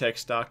you're in a tech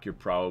stock, you're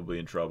probably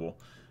in trouble.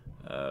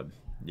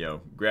 You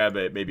know, grab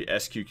a maybe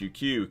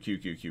SQQQ,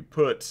 QQQ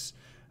puts.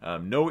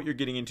 Know what you're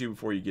getting into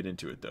before you get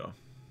into it, though.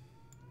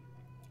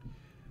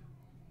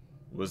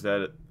 Was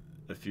that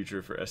a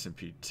future for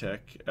S&P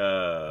Tech?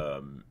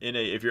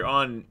 If you're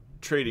on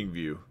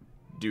TradingView,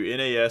 do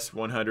NAS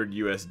 100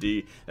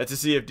 USD. That's a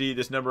CFD.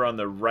 This number on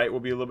the right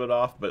will be a little bit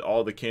off, but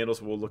all the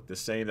candles will look the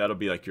same. That'll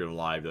be like your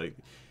live, like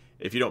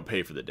if you don't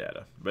pay for the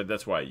data. But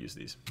that's why I use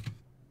these.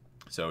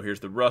 So here's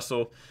the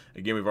Russell.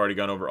 Again, we've already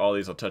gone over all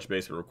these. I'll touch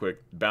base real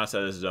quick. Bounce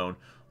out of this zone.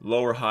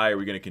 Lower high, are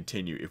we going to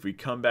continue? If we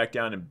come back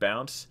down and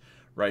bounce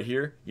right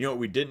here, you know what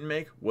we didn't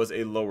make was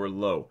a lower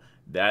low.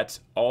 That's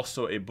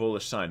also a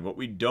bullish sign. What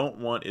we don't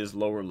want is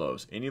lower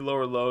lows. Any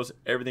lower lows,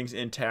 everything's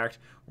intact.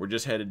 We're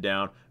just headed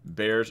down.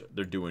 Bears,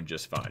 they're doing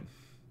just fine.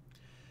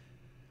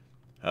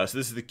 So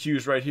this is the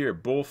cues right here.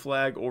 Bull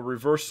flag or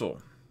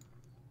reversal.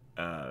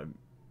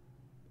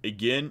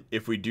 Again,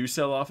 if we do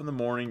sell off in the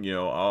morning, you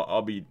know,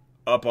 I'll be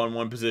up on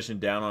one position,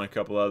 down on a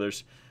couple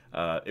others.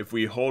 If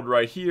we hold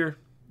right here,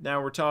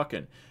 now we're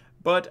talking.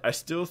 But I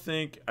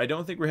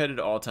don't think we're headed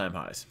to all-time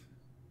highs.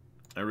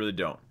 I really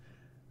don't.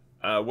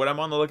 What I'm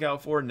on the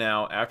lookout for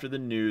now, after the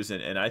news,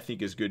 and I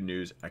think is good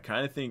news, I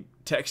kind of think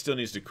tech still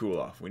needs to cool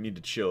off. We need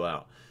to chill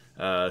out.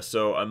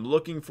 So I'm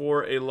looking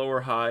for a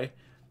lower high,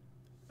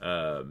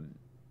 I'm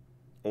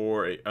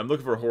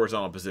looking for a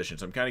horizontal position.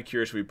 So I'm kind of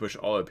curious, if we push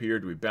all up here,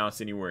 do we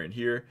bounce anywhere in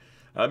here?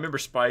 Remember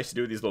Spice to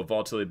do these little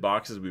volatility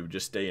boxes, we would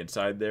just stay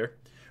inside there.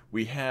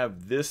 We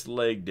have this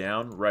leg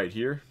down right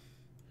here.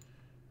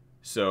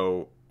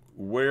 So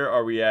where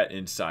are we at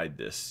inside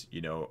this?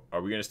 You know,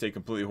 are we going to stay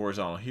completely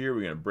horizontal here? Are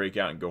we going to break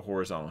out and go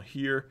horizontal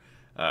here?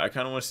 I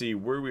kind of want to see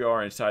where we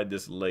are inside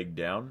this leg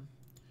down.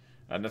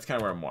 And that's kind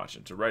of where I'm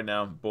watching. So right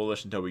now,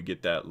 bullish until we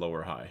get that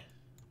lower high.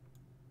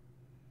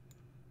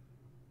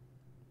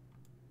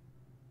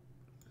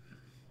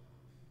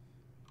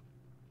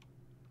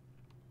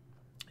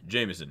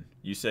 Jameson,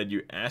 you said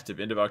you asked if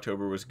end of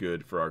October was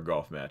good for our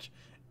golf match.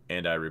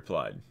 And I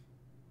replied.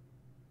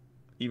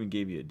 Even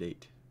gave you a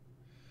date.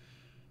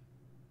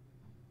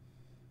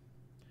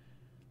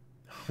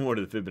 What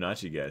are the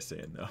Fibonacci guys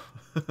saying,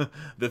 though?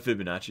 The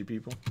Fibonacci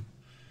people.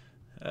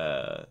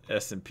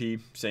 S&P,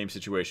 same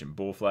situation.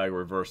 Bull flag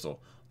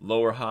reversal.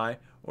 Lower high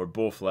or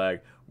bull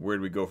flag. Where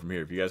do we go from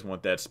here? If you guys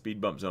want that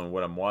speed bump zone,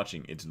 what I'm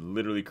watching, it's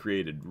literally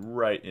created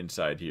right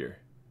inside here.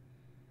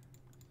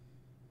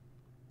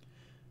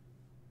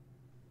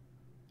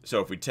 So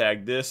if we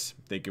tag this,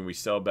 thinking we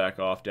sell back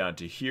off down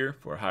to here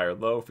for a higher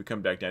low. If we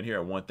come back down here,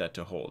 I want that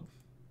to hold.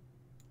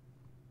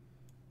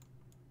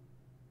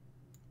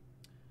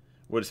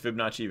 What is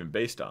Fibonacci even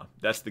based on?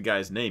 That's the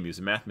guy's name. He was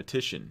a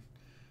mathematician.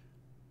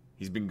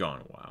 He's been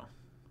gone a while.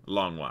 A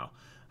long while.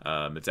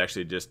 It's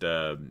actually just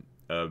a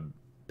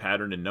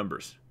pattern in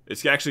numbers.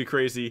 It's actually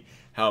crazy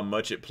how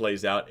much it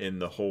plays out in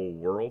the whole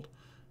world.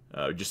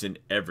 Just in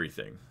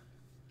everything.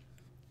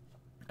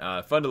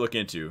 Fun to look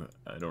into.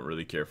 I don't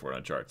really care for it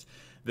on charts.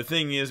 The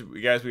thing is,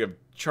 guys, we have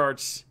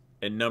charts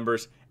and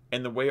numbers,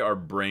 and the way our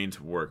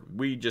brains work,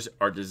 we just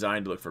are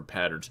designed to look for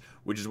patterns,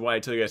 which is why I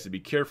tell you guys to be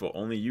careful.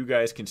 Only you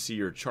guys can see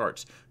your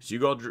charts. So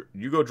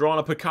you go drawing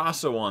a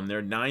Picasso on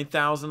there,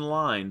 9,000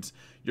 lines,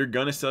 you're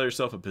going to sell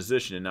yourself a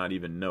position and not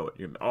even know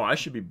it. Oh, I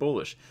should be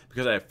bullish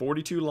because I have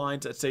 42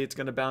 lines that say it's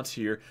going to bounce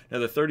here,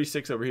 another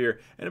 36 over here,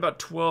 and about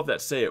 12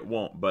 that say it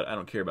won't, but I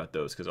don't care about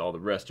those because all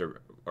the rest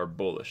are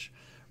bullish,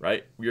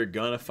 right? You're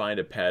going to find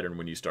a pattern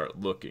when you start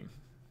looking.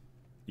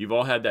 You've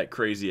all had that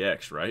crazy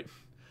ex, right?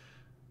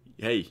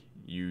 Hey,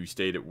 you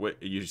stayed at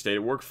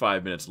work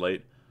 5 minutes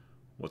late.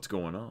 What's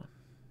going on?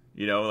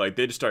 You know, like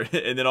they just start,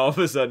 and then all of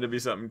a sudden it'd be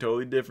something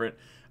totally different.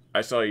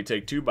 I saw you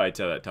take 2 bites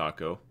out of that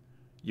taco.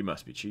 You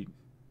must be cheating.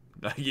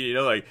 You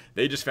know, like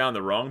they just found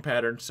the wrong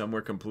pattern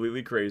somewhere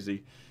completely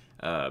crazy.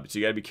 So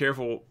you got to be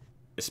careful,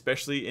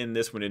 especially in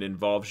this when it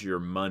involves your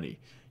money.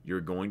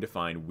 You're going to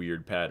find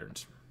weird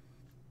patterns.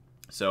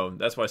 So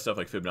that's why stuff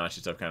like Fibonacci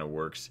stuff kind of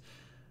works.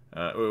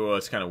 Well,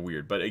 it's kind of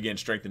weird. But again,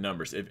 strength in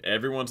numbers. If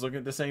everyone's looking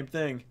at the same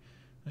thing,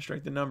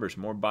 strength in numbers.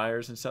 More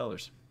buyers and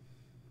sellers.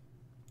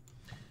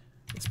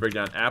 Let's break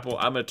down Apple.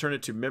 I'm going to turn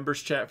it to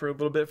members chat for a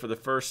little bit for the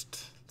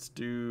first,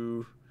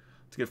 let's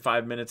get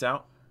 5 minutes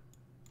out.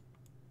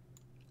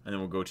 And then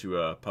we'll go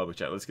to public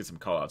chat. Let's get some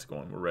call outs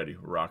going. We're ready.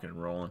 We're rocking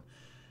and rolling.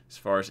 As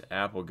far as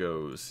Apple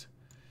goes,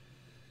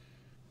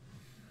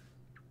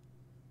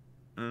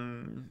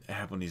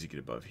 Apple needs to get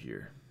above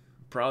here.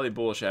 Probably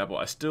bullish Apple.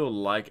 I still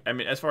like, I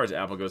mean, as far as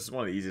Apple goes, it's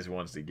one of the easiest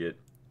ones to get.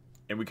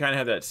 And we kind of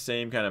have that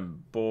same kind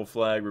of bull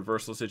flag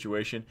reversal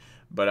situation,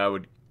 but I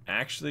would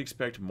actually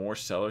expect more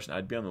sellers, and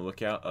I'd be on the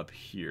lookout up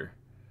here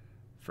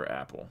for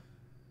Apple.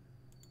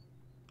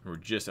 We're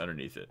just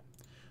underneath it.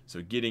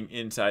 So getting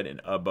inside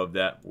and above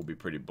that will be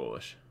pretty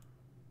bullish.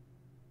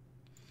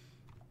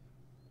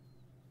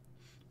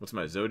 What's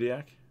my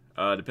zodiac?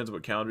 Depends on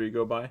what calendar you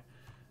go by.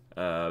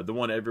 The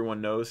one everyone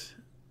knows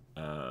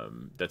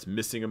that's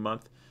missing a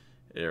month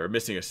or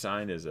missing a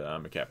sign is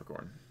I'm a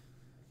Capricorn.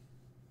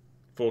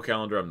 Full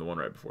calendar, I'm the one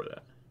right before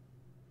that.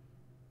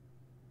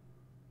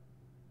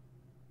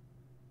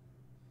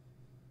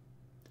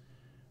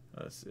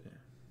 Let's see.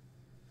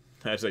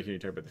 I was like, can you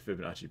talk about the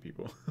Fibonacci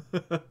people?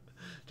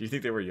 Do you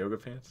think they wear yoga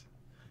pants?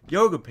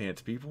 Yoga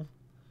pants, people.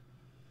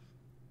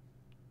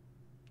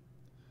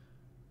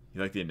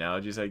 You like the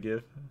analogies I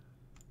give?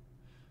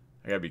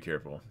 I gotta be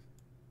careful.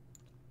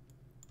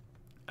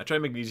 I try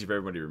to make it easy for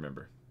everybody to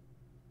remember.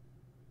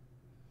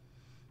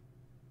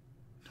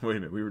 Wait a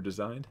minute, we were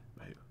designed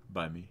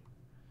by me.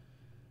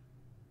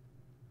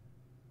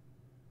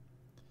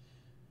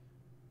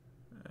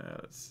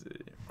 Let's see.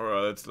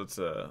 Or let's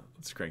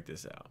crank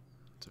this out.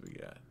 That's what we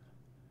got.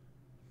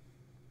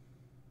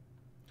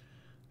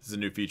 This is a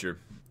new feature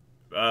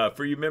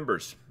for you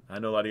members. I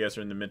know a lot of you guys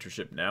are in the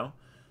mentorship now.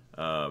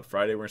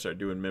 Friday we're gonna start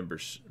doing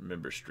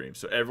member streams,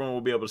 so everyone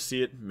will be able to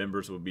see it.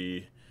 Members will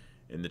be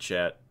in the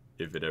chat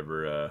if it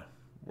ever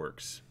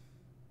works.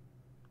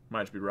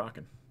 Might just be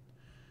rocking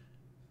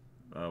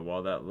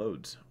while that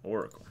loads.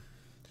 Oracle.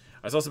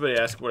 I saw somebody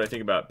ask what I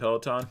think about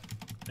Peloton,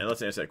 and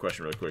let's answer that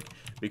question really quick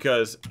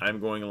because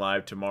I'm going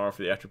live tomorrow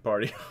for the after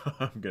party.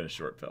 I'm gonna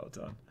short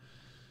Peloton.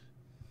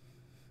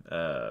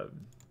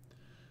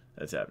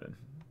 That's happening.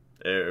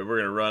 If we're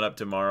going to run up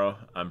tomorrow,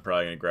 I'm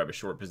probably going to grab a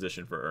short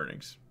position for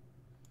earnings.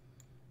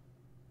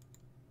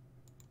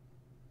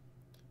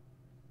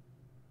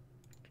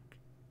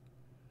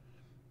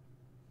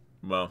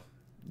 Well,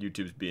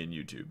 YouTube's being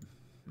YouTube.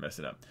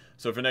 Messing up.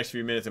 So for the next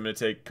few minutes, I'm going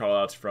to take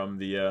call-outs from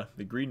the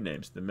green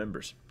names, the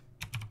members.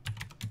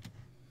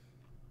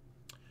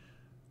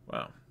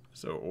 Wow.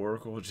 So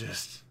Oracle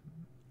just...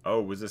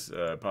 Oh, was this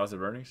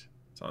positive earnings?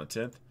 It's on the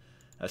 10th.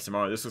 That's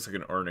tomorrow. This looks like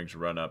an earnings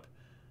run-up.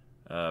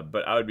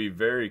 But I would be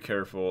very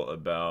careful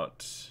about...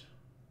 It's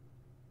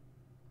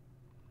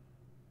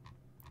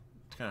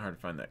kind of hard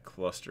to find that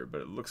cluster,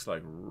 but it looks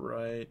like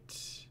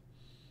right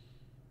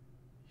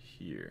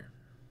here.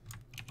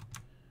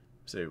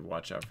 Say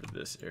watch out for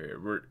this area.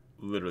 We're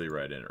literally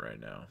right in it right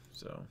now.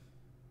 So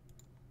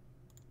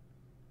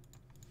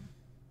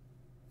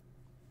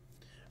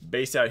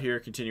base out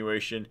here,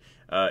 continuation.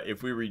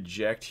 If we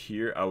reject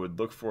here, I would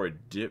look for a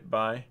dip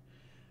buy.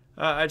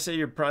 I'd say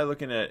you're probably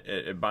looking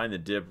at buying the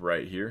dip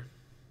right here.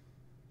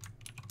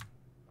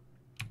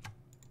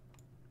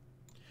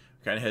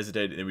 Kind of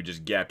hesitated, and then we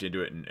just gapped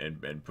into it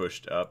and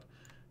pushed up.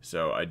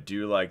 So I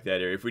do like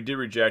that area. If we did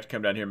reject,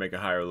 come down here, make a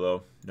higher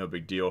low, no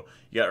big deal.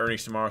 You got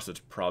earnings tomorrow, so it's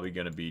probably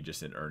going to be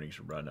just an earnings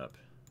run up.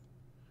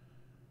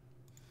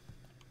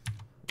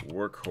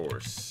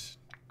 Workhorse.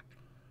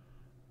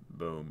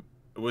 Boom.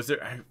 Was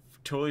there? I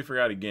totally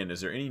forgot again. Is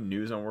there any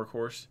news on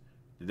Workhorse?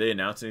 Did they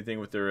announce anything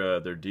with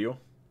their deal?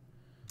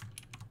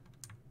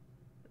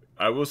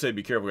 I will say,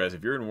 be careful, guys.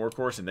 If you're in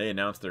Workhorse and they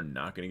announce they're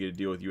not going to get a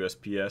deal with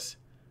USPS,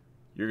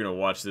 you're going to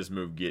watch this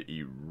move get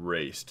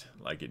erased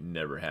like it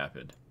never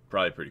happened.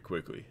 Probably pretty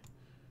quickly.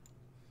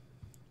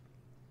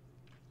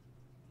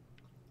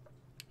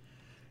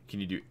 Can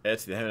you do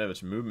Etsy? They haven't had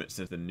much movement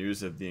since the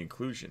news of the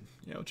inclusion.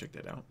 Yeah, I'll check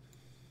that out.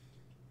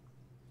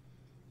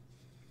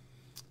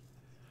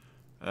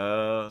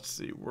 Let's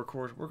see.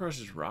 Workhorse.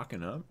 Workhorse is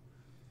rocking up.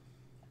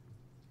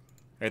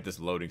 I got this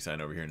loading sign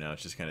over here now.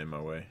 It's just kind of in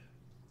my way.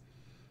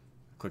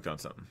 Clicked on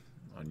something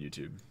on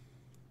YouTube.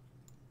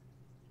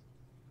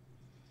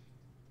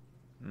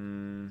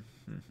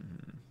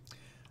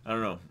 I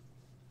don't know.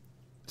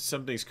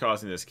 Something's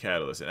causing this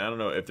catalyst, and I don't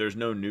know if there's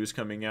no news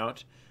coming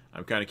out.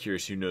 I'm kind of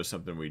curious who knows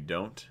something we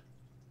don't.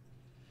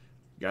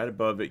 Got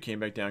above it, came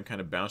back down, kind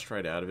of bounced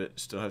right out of it.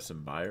 Still have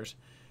some buyers.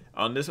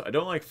 On this, I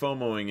don't like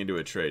FOMOing into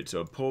a trade,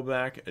 so a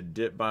pullback, a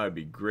dip buy would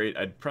be great.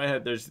 I'd probably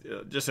have, there's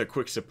just a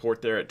quick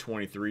support there at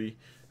 23.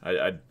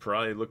 I'd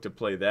probably look to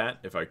play that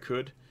if I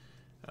could.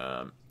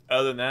 Other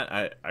than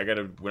that, I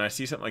gotta, when I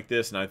see something like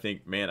this and I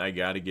think, man, I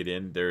gotta get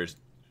in, there's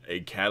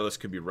a catalyst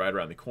could be right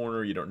around the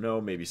corner. You don't know.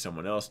 Maybe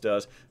someone else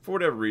does. For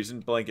whatever reason,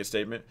 blanket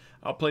statement,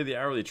 I'll play the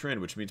hourly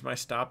trend, which means my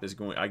stop is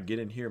going, I get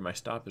in here, my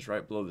stop is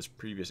right below this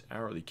previous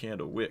hourly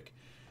candle wick.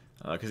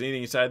 Because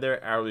anything inside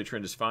there, hourly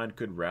trend is fine.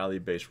 Could rally,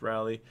 base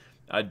rally.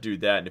 I'd do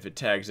that, and if it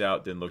tags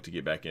out, then look to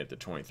get back in at the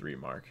 23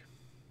 mark.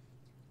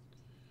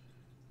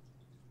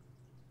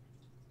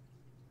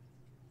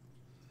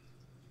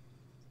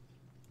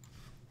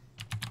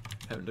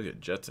 Haven't looked at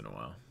Jets in a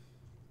while.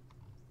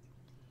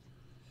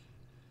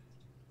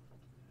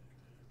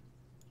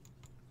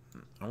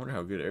 I wonder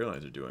how good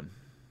airlines are doing.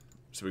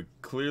 So we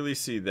clearly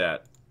see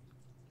that,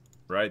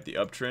 right? The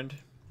uptrend.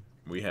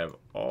 We have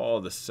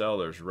all the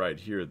sellers right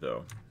here,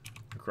 though,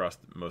 across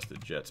most of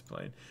the Jets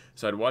plane.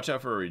 So I'd watch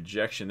out for a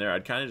rejection there.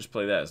 I'd kind of just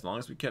play that. As long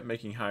as we kept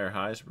making higher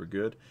highs, we're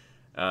good.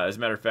 As a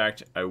matter of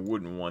fact, I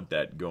wouldn't want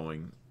that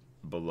going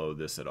below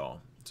this at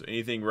all. So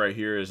anything right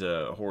here is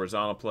a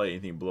horizontal play.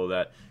 Anything below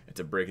that, it's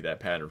a break of that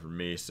pattern for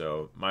me.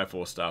 So my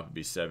full stop would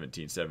be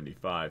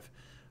 1775.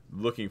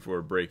 Looking for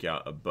a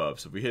breakout above.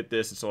 So if we hit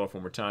this and sold off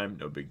one more time,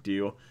 no big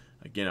deal.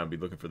 Again, I'll be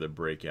looking for the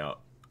breakout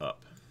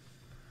up.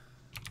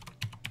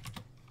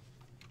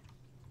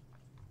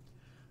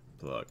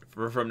 Plug.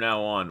 From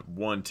now on,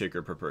 one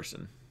ticker per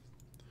person.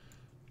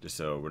 Just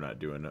so we're not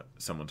doing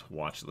someone's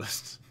watch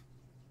list.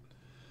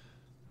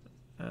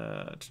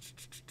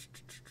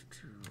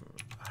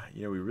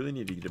 You know, we really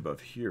need to get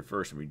above here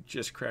first, and we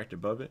just cracked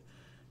above it.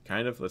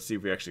 Kind of. Let's see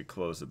if we actually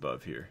close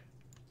above here.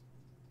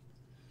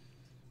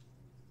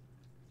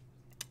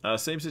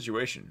 Same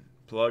situation.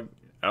 Plug.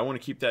 I want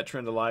to keep that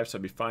trend alive, so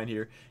I'd be fine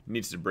here. It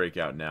needs to break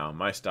out now.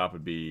 My stop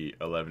would be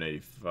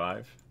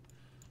 1185.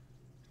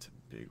 It's a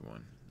big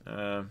one.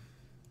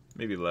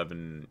 Maybe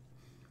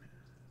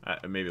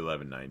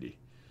 1190.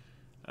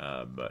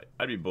 But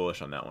I'd be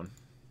bullish on that one.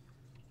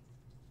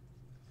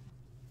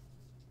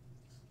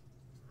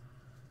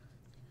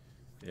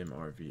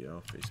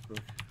 MRVL Facebook.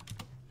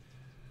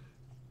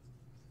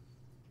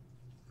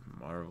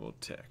 Marvel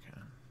Tech.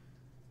 Huh?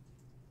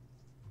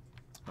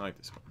 I like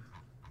this one.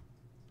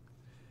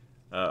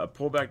 A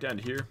pullback down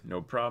to here,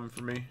 no problem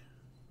for me.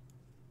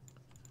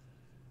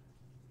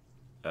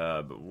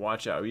 But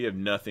watch out. We have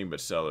nothing but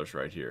sellers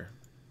right here.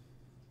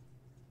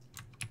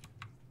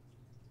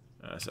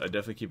 So I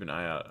definitely keep an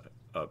eye out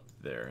up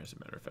there, as a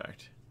matter of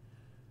fact.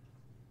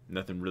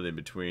 Nothing really in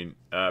between.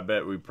 I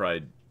bet we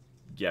probably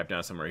gap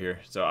down somewhere here.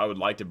 So I would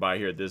like to buy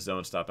here at this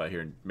zone, stop out here,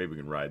 and maybe we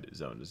can ride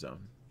zone to zone.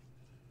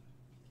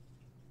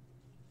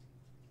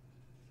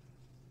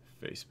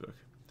 Facebook.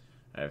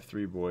 I have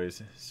 3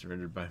 boys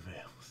surrounded by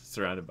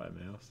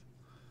males.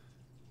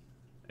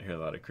 I hear a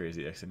lot of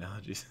crazy X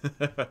analogies.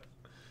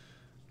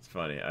 It's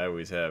funny. I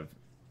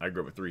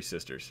grew up with 3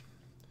 sisters.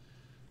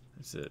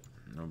 That's it.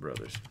 No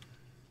brothers.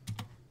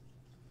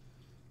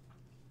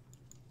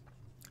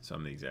 So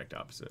I'm the exact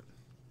opposite.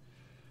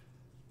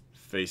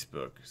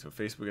 Facebook. So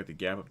Facebook got the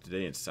gap up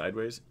today and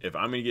sideways. If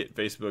I'm going to get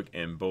Facebook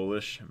and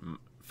bullish,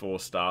 full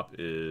stop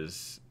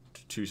is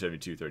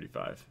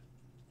 272.35.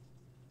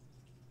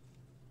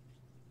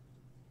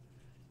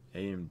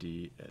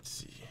 AMD at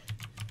C.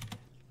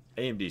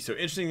 AMD. So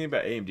interesting thing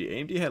about AMD.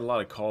 AMD had a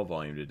lot of call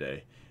volume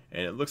today,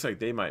 and it looks like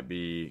they might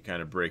be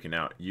kind of breaking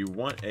out. You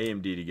want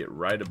AMD to get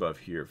right above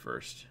here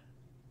first.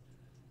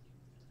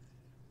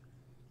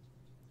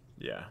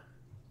 Yeah,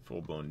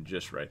 full blown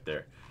just right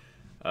there.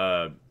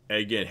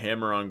 Again,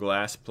 hammer on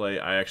glass play.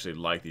 I actually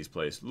like these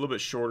plays. A little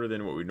bit shorter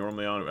than what we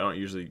normally on. I don't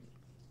usually.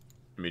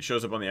 I mean, it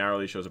shows up on the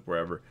hourly, shows up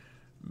wherever,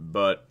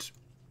 but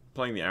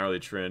playing the hourly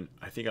trend,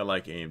 I think I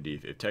like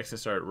AMD. If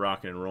Texas start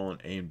rocking and rolling,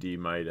 AMD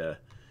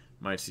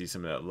might see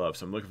some of that love.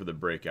 So I'm looking for the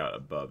breakout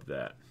above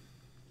that.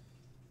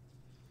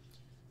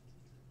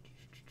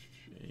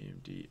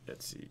 AMD,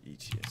 Etsy,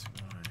 ETSY.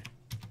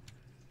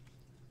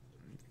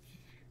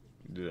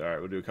 All right,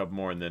 we'll do a couple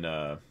more, and then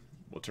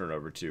we'll turn it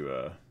over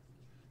to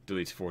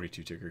deletes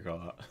 42 ticker call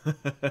out.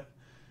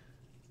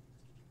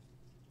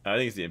 I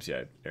think it's the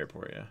MCI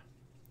airport, yeah.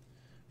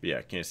 But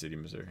yeah, Kansas City,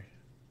 Missouri.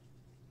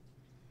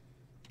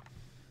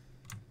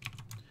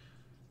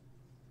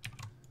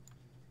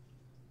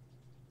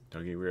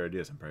 Don't get weird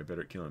ideas. I'm probably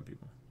better at killing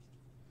people.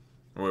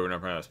 Oh, wait, we're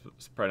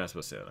probably not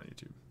supposed to say that on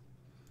YouTube.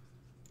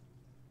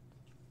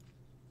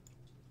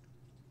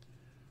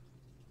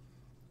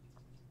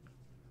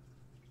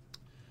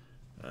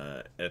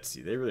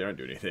 Etsy, they really aren't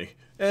doing anything.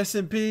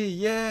 S&P,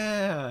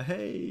 yeah,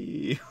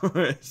 hey.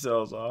 It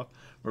sells off.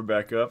 We're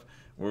back up.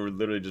 We're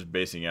literally just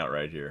basing out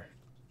right here.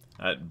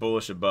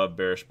 Bullish above,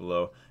 bearish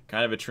below.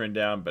 Kind of a trend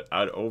down, but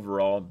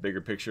overall,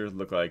 bigger picture,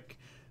 look like.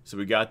 So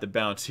we got the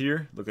bounce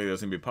here. Looked like there was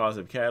going to be a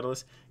positive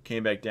catalyst.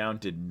 Came back down.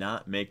 Did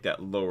not make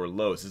that lower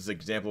low. So this is an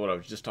example of what I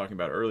was just talking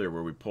about earlier,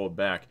 where we pulled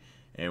back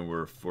and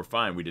we're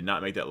fine. We did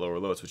not make that lower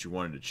low. It's what you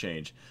wanted to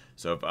change.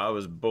 So if I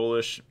was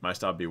bullish, my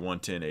stop would be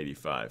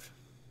 110.85.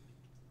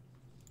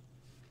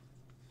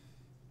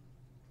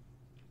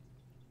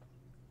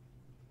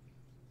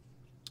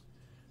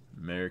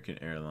 American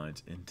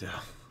Airlines,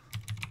 Intel.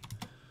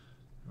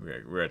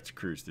 We're at to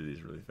cruise through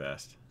these really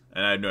fast.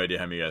 And I have no idea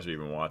how many of you guys are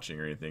even watching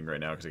or anything right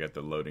now because I got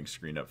the loading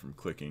screen up from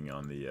clicking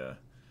on the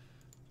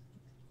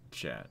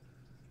chat.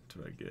 That's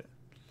what I get.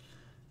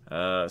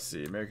 Let's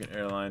see. American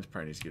Airlines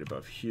probably needs to get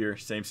above here.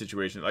 Same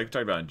situation. Like we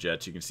talked about in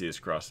jets, you can see this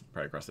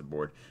probably across the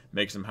board.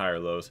 Make some higher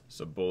lows,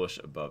 so bullish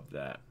above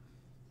that.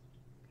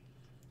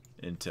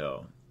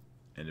 Intel.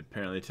 And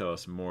apparently tell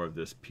us more of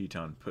this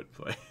Piton put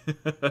play.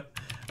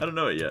 I don't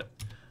know it yet.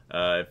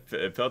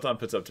 If Peloton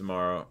puts up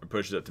tomorrow, or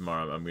pushes up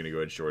tomorrow, I'm going to go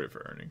ahead and short it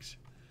for earnings.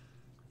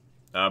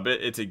 But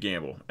it's a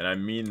gamble, and I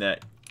mean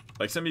that.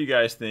 Like some of you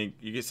guys think,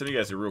 some of you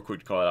guys are real quick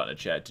to call it out in the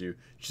chat too.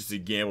 It's just a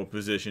gamble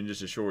position, just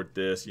to short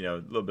this, you know,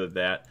 a little bit of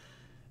that.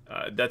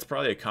 That's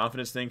probably a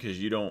confidence thing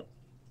because you don't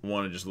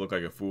want to just look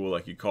like a fool,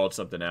 like you called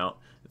something out.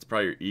 It's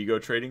probably your ego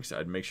trading, so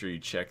I'd make sure you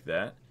check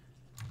that.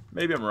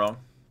 Maybe I'm wrong,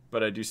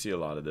 but I do see a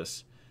lot of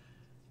this.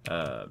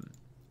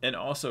 And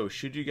also,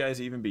 should you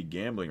guys even be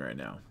gambling right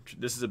now?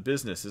 This is a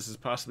business. This is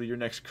possibly your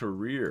next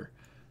career.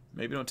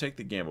 Maybe don't take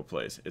the gamble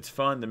plays. It's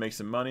fun to make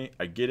some money.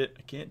 I get it.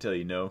 I can't tell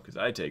you no because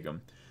I take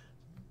them.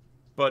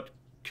 But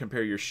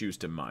compare your shoes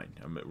to mine.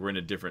 We're in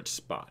a different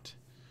spot.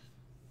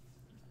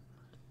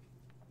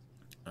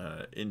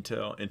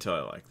 Intel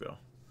I like though.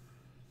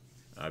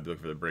 I'd be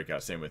looking for the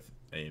breakout. Same with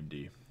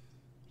AMD.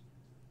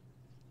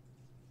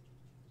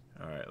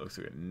 All right, looks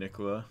like a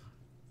Nikola.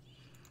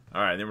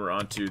 All right, then we're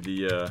on to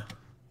the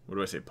what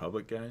do I say?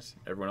 Public guys.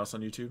 Everyone else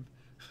on YouTube.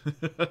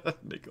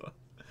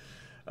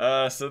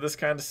 Nikola. So this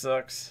kind of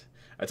sucks.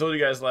 I told you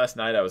guys last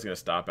night I was gonna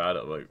stop out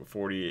at like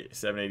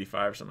 47.85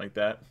 or something like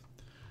that.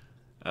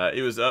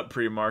 It was up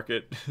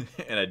pre-market,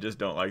 and I just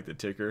don't like the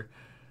ticker.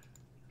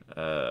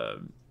 I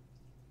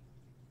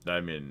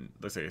mean,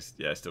 looks like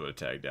I still would have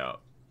tagged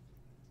out.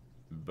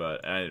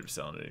 But I ended up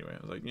selling it anyway.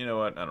 I was like, you know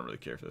what? I don't really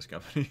care for this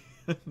company.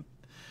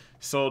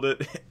 Sold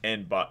it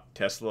and bought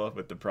Tesla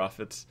with the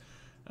profits.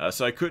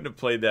 So I couldn't have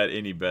played that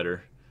any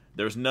better.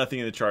 There was nothing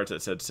in the charts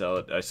that said sell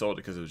it. I sold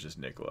it because it was just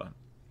Nikola.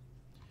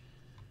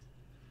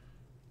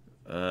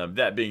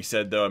 That being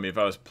said, though, I mean, if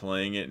I was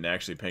playing it and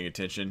actually paying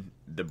attention,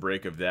 the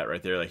break of that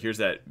right there, like here's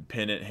that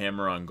pennant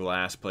hammer on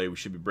glass play. We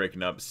should be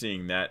breaking up.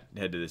 Seeing that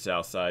head to the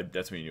south side,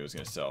 that's when you knew it was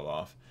going to sell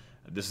off.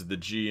 This is the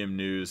GM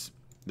news.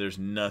 There's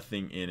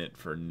nothing in it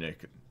for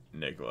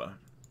Nikola.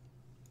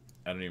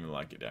 I don't even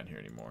like it down here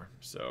anymore.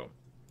 So,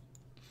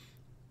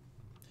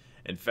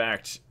 in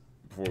fact,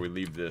 before we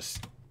leave this,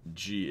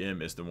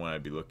 GM is the one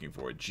I'd be looking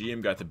for.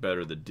 GM got the better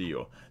of the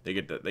deal. They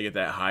get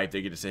that hype.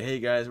 They get to say, "Hey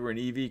guys, we're an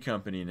EV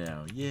company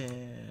now. Yeah,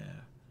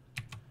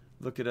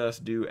 look at us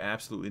do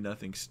absolutely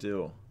nothing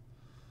still."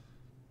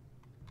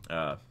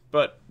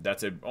 But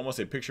that's almost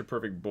a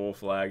picture-perfect bull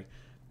flag.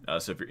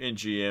 So if you're in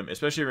GM,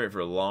 especially if you're in for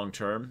a long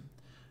term,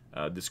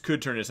 this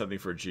could turn into something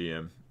for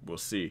GM. We'll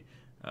see.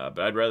 But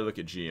I'd rather look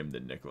at GM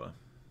than Nikola.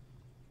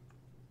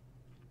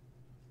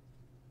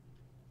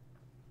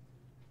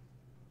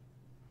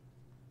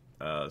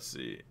 Let's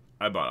see.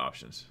 I bought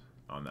options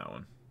on that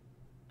one.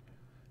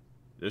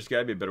 There's got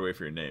to be a better way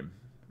for your name.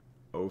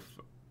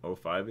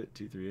 05 it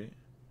 238.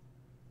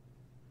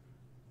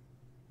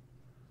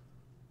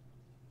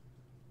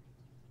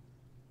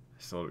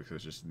 I sold it because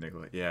it's just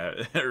Nikola. Yeah,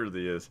 it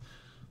really is.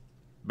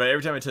 But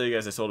every time I tell you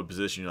guys I sold a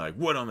position, you're like,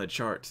 what on the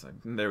charts? Like,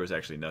 there was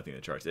actually nothing in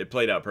the charts. It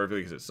played out perfectly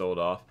because it sold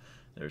off.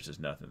 There's just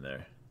nothing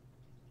there.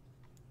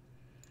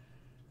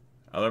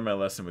 I learned my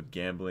lesson with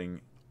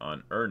gambling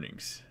on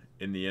earnings.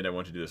 In the end, I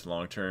want to do this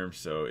long term,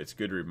 so it's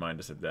good to remind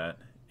us of that.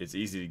 It's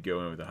easy to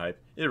go in with the hype.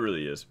 It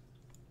really is.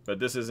 But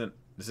this isn't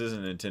a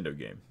Nintendo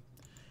game.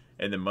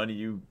 And the money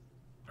you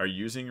are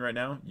using right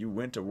now, you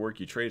went to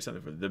work, you traded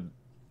something for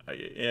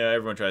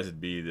everyone tries to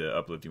be the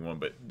uplifting one,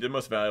 but the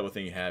most valuable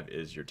thing you have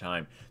is your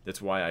time.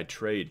 That's why I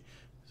trade,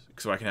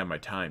 so I can have my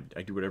time.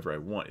 I do whatever I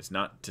want. It's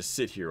not to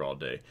sit here all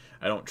day.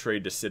 I don't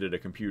trade to sit at a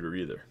computer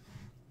either.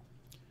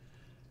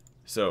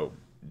 So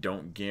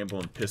don't gamble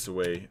and piss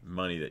away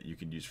money that you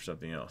can use for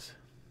something else.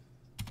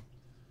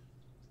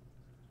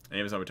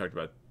 Amazon we talked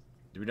about.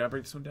 Did we not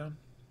break this one down?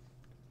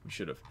 We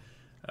should have.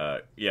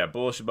 Yeah,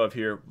 bullish above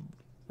here.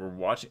 We're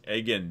watching.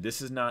 Again,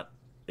 this is not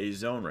a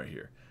zone right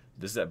here.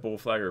 This is that bull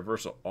flag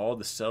reversal. All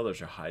the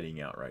sellers are hiding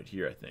out right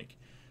here, I think.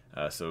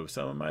 So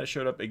someone might have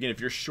showed up. Again,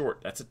 if you're short,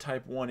 that's a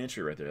type 1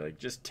 entry right there. Like,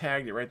 just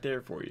tagged it right there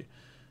for you.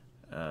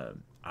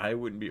 I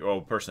wouldn't be...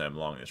 Oh, personally, I'm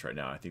long this right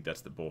now. I think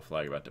that's the bull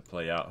flag about to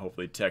play out.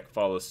 Hopefully, tech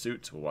follows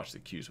suit, so we'll watch the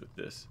cues with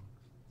this.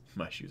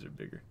 My shoes are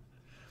bigger.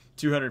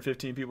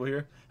 215 people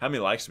here. How many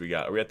likes do we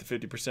got? Are we at the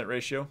 50%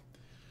 ratio?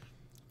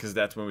 Because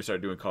that's when we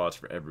start doing calls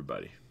for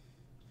everybody.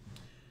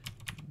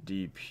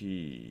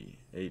 DPHC.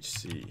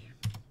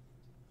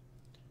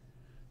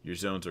 Your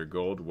zones are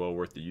gold. Well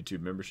worth the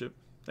YouTube membership.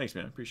 Thanks,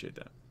 man. Appreciate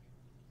that.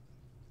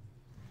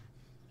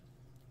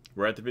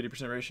 We're at the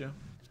 50% ratio.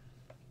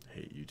 I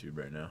hate YouTube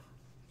right now.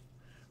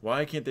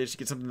 Why can't they just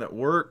get something that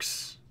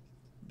works?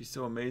 It'd be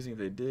so amazing if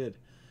they did.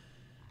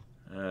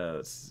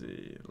 Let's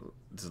see.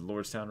 This is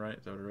Lordstown, right?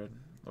 Is that what I read?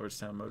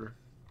 Lordstown Motor.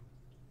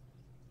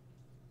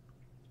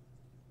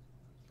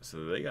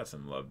 So they got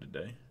some love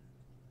today.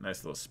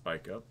 Nice little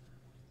spike up.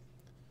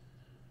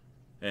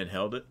 And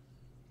held it.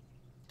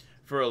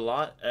 For a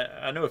lot,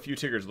 I know a few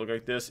tickers look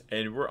like this,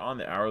 and we're on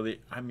the hourly.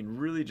 I mean,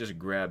 really just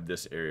grab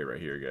this area right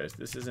here, guys.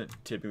 This isn't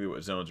typically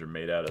what zones are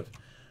made out of,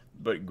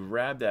 but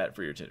grab that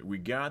for your attention. We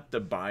got the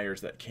buyers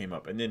that came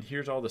up, and then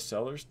here's all the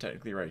sellers,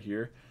 technically right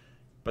here,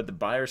 but the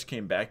buyers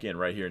came back in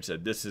right here and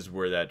said, this is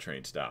where that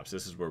train stops.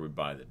 This is where we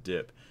buy the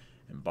dip,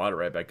 and bought it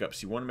right back up.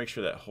 So you want to make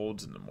sure that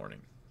holds in the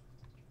morning.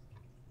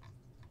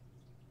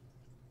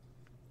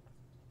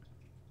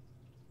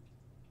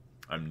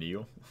 I'm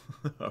Neil.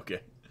 Okay.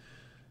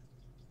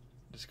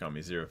 Just call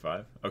me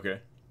 05. Okay.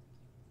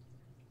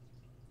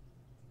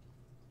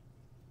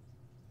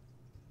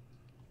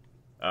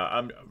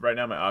 I'm right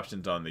now. My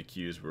options on the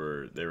queues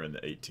were they're in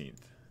the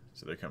 18th,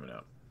 so they're coming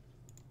out.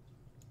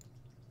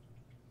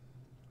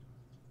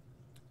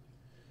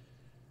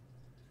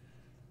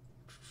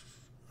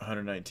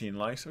 $119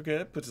 likes. Okay,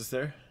 that puts us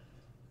there.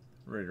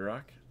 Ready to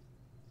rock.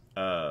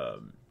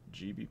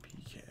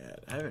 GBP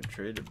CAD. I haven't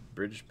traded a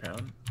British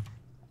pound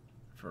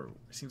for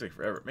it seems like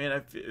forever.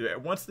 Man,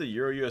 once the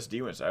Euro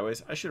USD went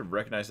sideways, I should have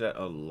recognized that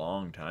a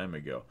long time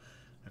ago.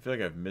 I feel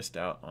like I've missed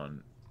out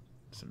on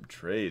some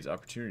trades,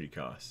 opportunity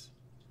costs.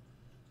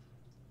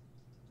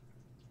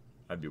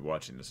 I'd be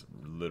watching this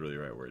literally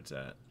right where it's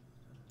at.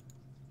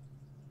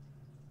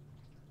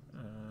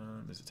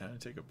 Is it time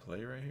to take a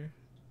play right here?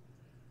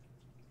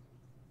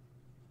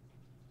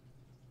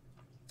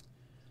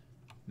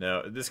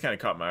 Now, this kind of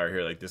caught my eye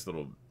here, like this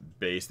little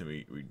base that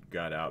we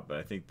got out, but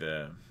I think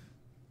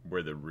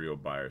where the real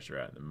buyers are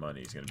at, the money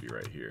is going to be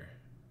right here.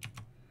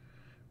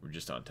 We're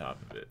just on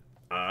top of it.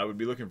 I would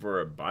be looking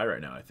for a buy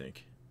right now, I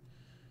think.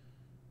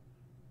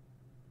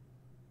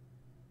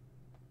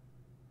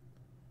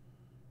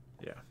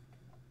 Yeah.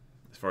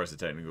 As far as the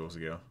technicals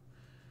go.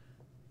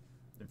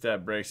 If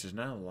that breaks, there's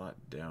not a lot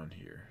down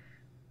here.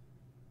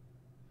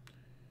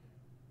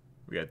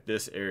 We got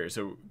this area.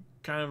 So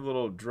kind of a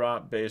little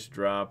drop, base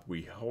drop.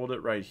 We hold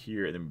it right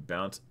here and then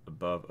bounce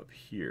above up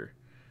here.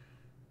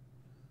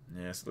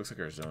 Yeah, so it looks like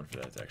our zone for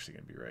that's actually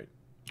going to be right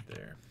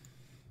there.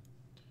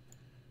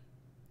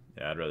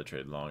 Yeah, I'd rather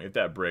trade long. If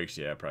that breaks,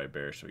 yeah, probably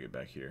bearish, so we get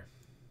back here.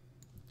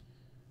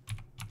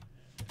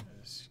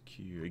 SQ.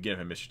 Again, if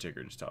I miss your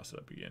ticker, just toss it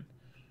up again.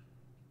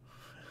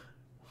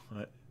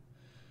 What?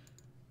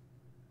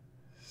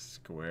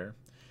 Square.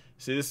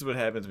 See, this is what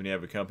happens when you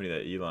have a company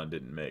that Elon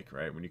didn't make,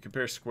 right? When you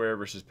compare Square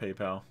versus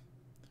PayPal,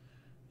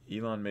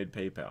 Elon made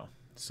PayPal,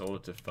 sold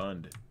it to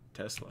fund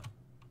Tesla.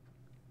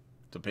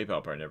 So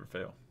PayPal probably never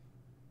fail.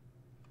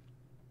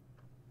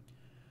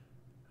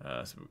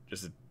 So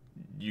just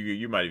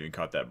you might even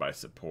caught that by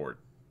support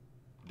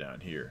down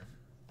here.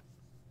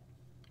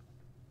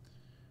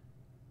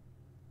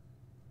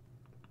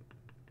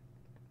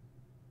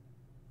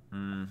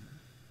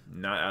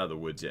 Not out of the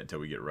woods yet until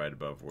we get right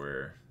above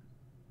where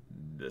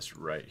this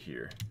right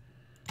here.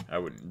 I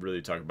wouldn't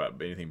really talk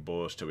about anything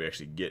bullish till we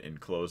actually get and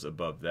close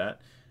above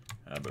that.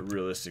 But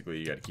realistically,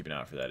 you got to keep an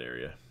eye out for that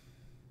area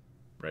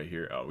right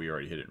here. Oh, we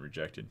already hit it and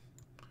rejected.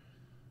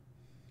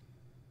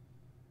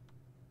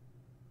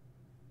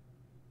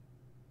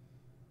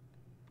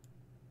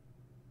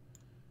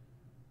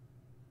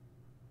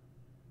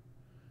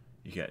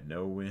 You got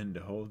no wind to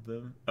hold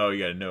them. Oh, you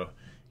got no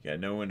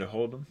wind to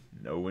hold them,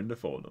 no wind to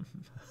fold them.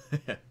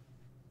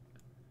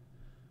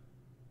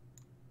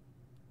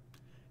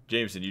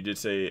 Jameson, you did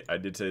say I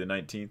did say the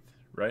 19th,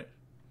 right?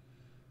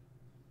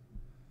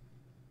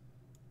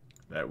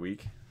 That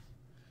week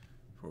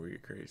before we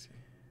get crazy.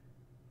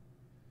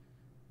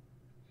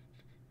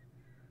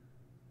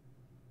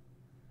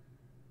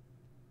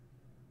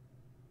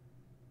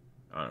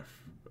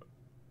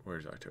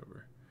 Where's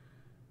October?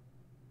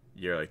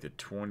 Yeah, like the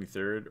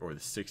 23rd or the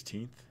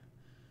 16th.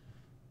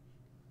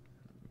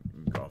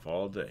 Golf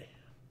all day.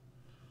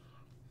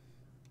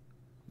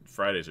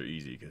 Fridays are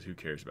easy because who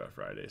cares about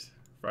Fridays?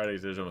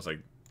 Fridays, there's almost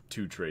like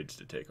 2 trades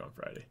to take on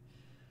Friday.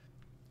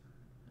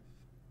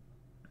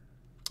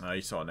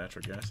 You saw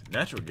natural gas.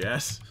 Natural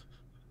gas.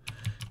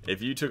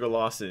 If you took a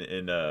loss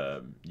in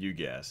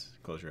UGas,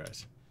 close your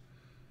eyes.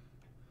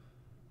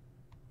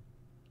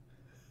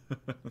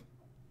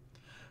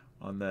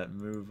 On that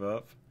move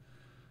up.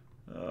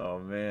 Oh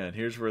man,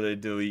 here's where they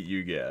delete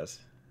UGas.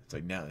 It's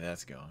like now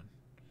that's gone.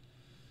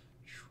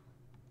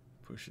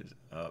 Pushes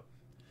up.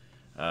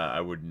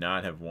 I would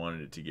not have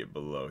wanted it to get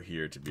below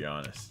here, to be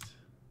honest.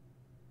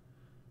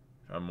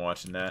 If I'm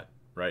watching that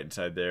right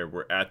inside there,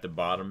 we're at the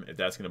bottom. If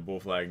that's going to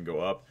bull flag and go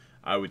up,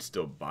 I would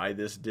still buy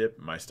this dip.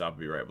 My stop would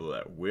be right below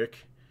that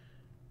wick.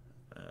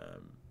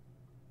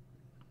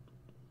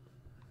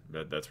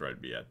 That's where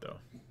I'd be at, though.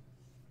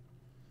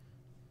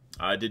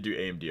 I did do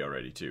AMD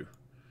already, too.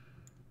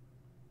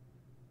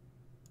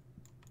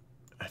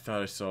 I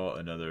thought I saw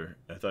another.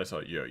 I thought I saw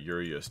Euro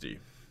USD.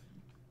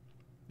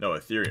 No,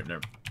 Ethereum.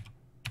 Never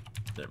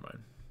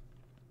mind.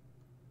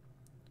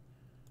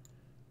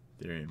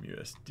 Ethereum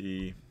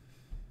USD.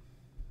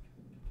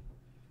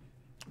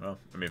 Well,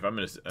 I mean, if I'm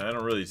gonna, I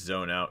don't really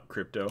zone out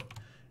crypto.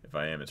 If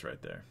I am, it's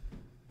right there.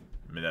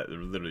 I mean, that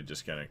literally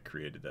just kind of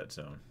created that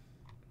zone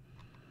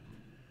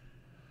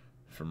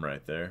from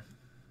right there.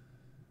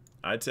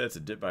 I'd say it's a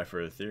dip buy for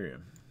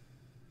Ethereum.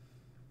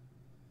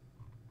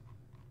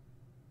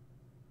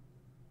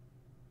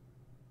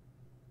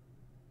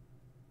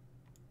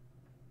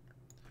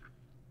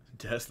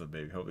 Tesla,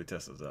 baby. Hopefully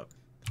Tesla's up.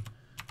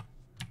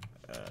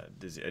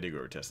 Disney. I did go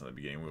over Tesla in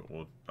the beginning.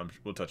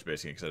 We'll touch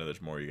base again because I know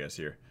there's more of you guys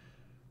here.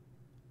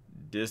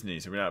 Disney.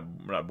 So we're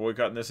not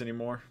boycotting this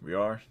anymore. We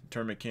are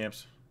tournament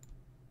camps.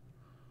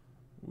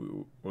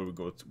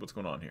 What's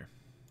going on here?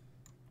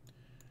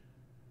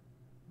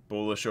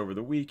 Bullish over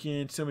the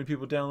weekend. So many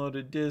people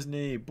downloaded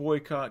Disney.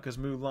 Boycott because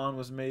Mulan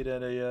was made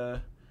at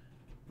a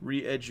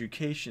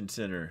re-education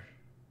center.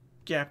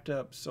 Gapped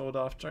up, sold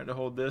off, trying to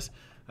hold this.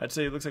 I'd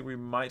say it looks like we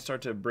might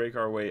start to break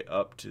our way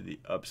up to the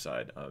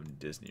upside of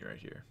Disney right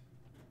here.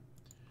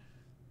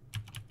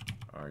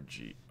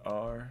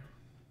 RGR.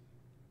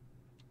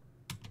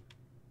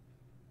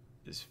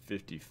 Is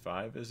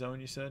 55 a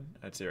zone, you said?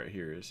 I'd say right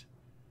here is.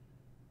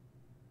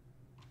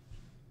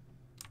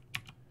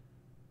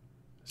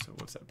 So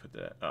what's that put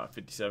that?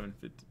 57,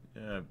 50,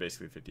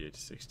 basically 58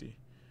 to 60.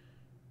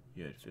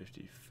 You had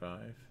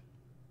 55.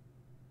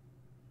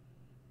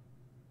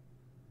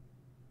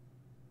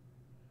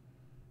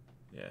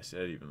 Yeah, so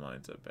that even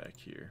lines up back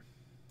here.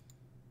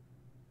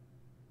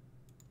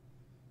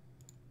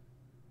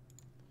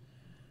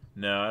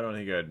 No, I don't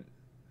think I'd...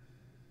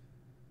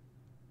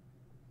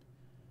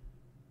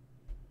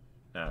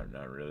 No,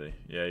 not really.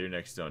 Yeah, your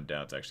next zone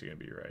down is actually going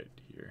to be right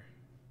here.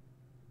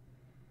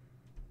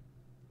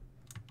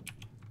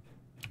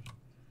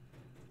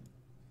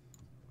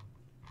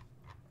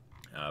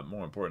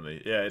 More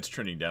importantly, yeah, it's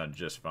trending down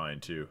just fine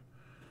too.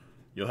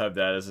 You'll have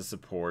that as a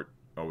support,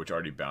 which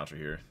already bounced right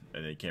here,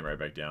 and then it came right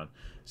back down.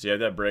 So yeah, if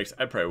that breaks,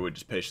 I probably would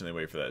just patiently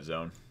wait for that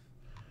zone.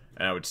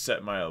 And I would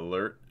set my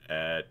alert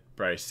at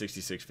probably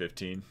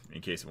 66.15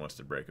 in case it wants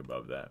to break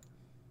above that.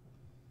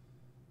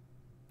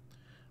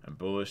 I'm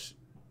bullish.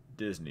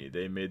 Disney,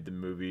 they made the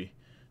movie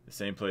the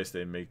same place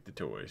they make the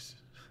toys.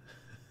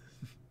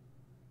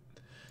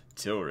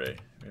 Tilray,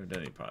 we haven't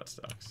done any pot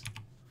stocks.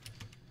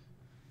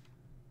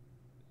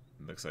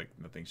 Looks like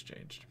nothing's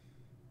changed.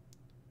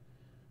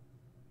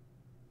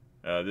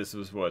 This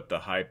was what the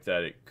hype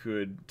that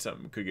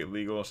something could get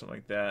legal or something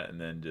like that,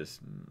 and then just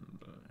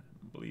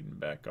bleeding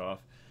back off.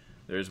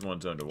 There's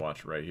one zone to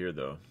watch right here,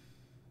 though.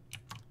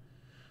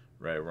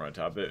 Right, we're on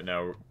top of it.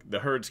 Now, the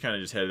herd's kind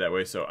of just headed that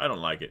way, so I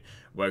don't like it.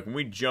 Like, when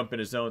we jump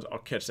into zones, I'll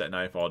catch that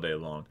knife all day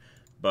long.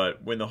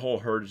 But when the whole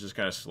herd is just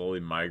kind of slowly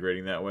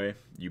migrating that way,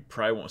 you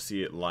probably won't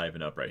see it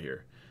liven up right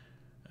here.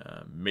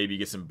 Maybe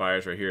get some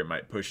buyers right here. It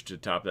might push to the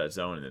top of that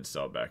zone and then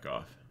sell back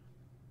off.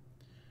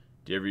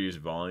 Do you ever use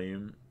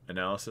volume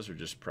analysis or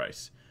just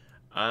price?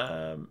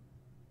 I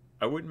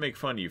wouldn't make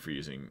fun of you for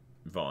using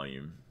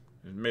volume.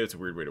 Maybe that's a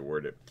weird way to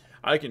word it.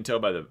 I can tell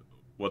by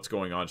what's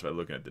going on just by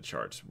looking at the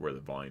charts where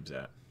the volume's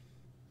at.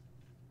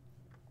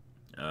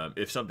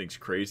 If something's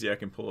crazy, I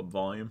can pull up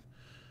volume.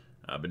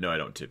 But no, I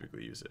don't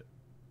typically use it.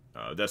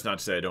 That's not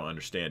to say I don't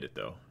understand it,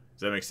 though.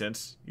 Does that make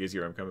sense? You guys get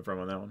where I'm coming from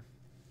on that one?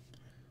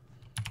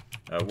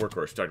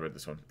 Workhorse, we talked about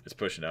this one. It's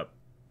pushing up.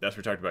 That's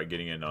what we talked about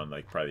getting in on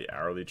like probably the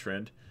hourly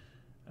trend.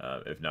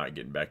 If not,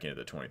 getting back into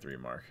the 23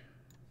 mark.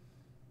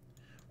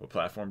 What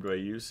platform do I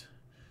use?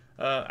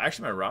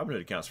 Actually, my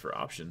Robinhood accounts for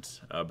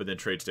options, but then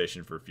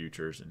TradeStation for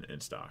futures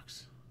and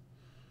stocks.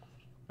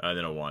 And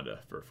then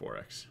Awanda for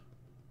Forex.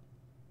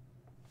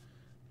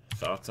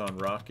 Thoughts on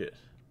Rocket?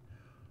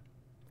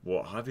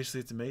 Well, obviously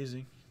it's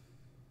amazing.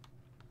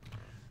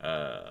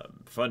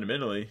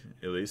 Fundamentally,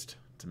 at least,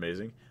 it's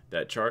amazing.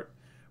 That chart,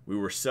 we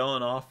were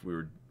selling off. We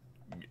were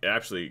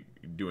actually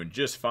doing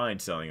just fine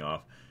selling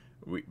off.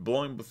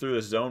 Blowing through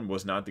this zone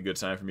was not the good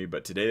sign for me,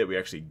 but today that we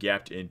actually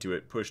gapped into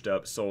it, pushed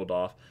up, sold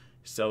off,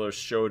 sellers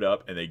showed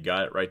up, and they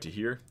got it right to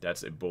here,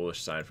 that's a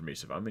bullish sign for me.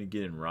 So if I'm going to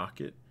get in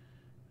Rocket,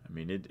 I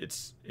mean,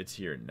 it's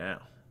here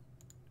now.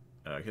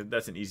 'Cause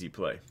that's an easy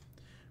play.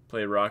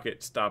 Play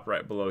Rocket, stop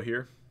right below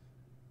here,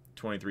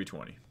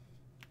 23.20.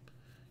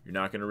 You're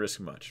not going to risk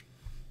much.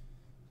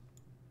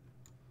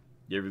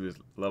 You ever lose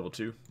level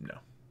 2? No.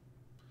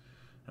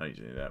 I don't use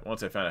any of that.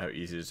 Once I found out how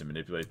easy it is to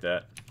manipulate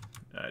that,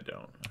 I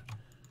don't.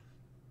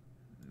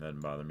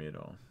 Doesn't bother me at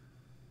all.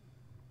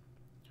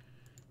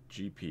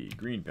 GP,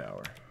 Green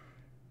Power.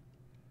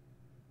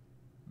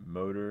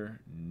 Motor,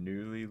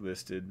 newly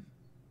listed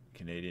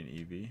Canadian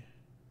EV.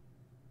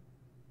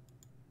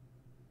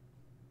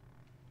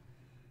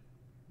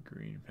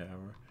 Green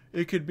Power.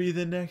 It could be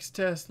the next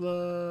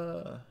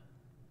Tesla.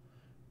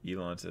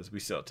 Elon says we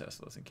sell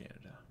Teslas in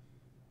Canada.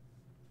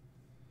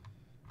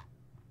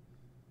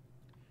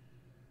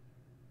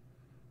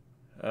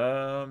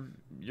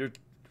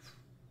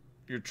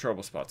 Your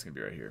trouble spot's gonna be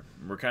right here.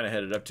 We're kind of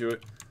headed up to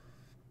it,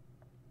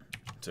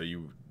 so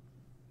you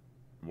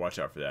watch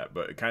out for that.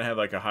 But it kind of have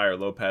like a higher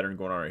low pattern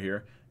going on right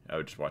here. I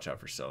would just watch out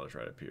for sellers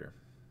right up here.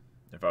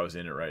 If I was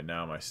in it right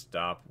now, my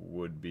stop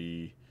would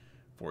be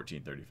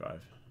 14.35.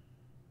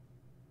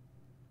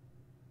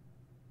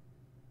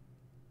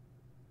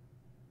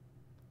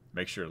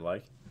 Make sure to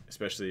like,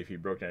 especially if you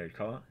broke down your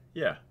call.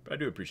 Yeah, I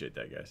do appreciate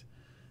that, guys.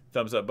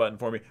 Thumbs up button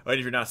for me. Oh, and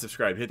if you're not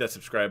subscribed, hit that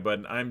subscribe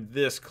button. I'm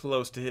this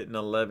close to hitting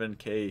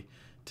 11K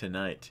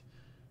tonight.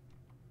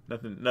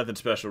 Nothing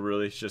special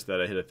really. It's just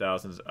that I hit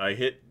 1,000. I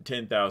hit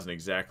 10,000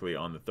 exactly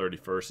on the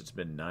 31st. It's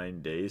been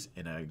 9 days,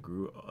 and I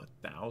grew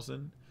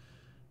 1,000.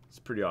 It's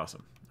pretty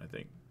awesome, I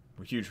think.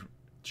 A huge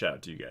shout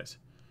out to you guys.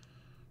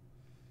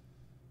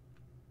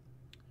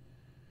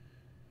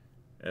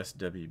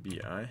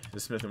 SWBI. Is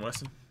this Smith &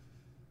 Wesson?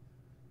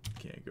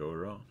 Can't go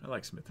wrong. I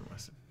like Smith &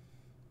 Wesson.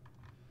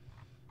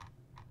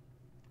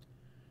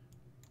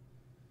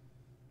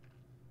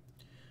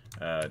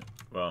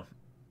 Well,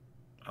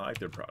 I like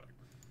their product.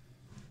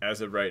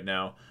 As of right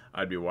now,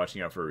 I'd be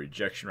watching out for a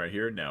rejection right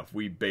here. Now, if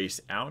we base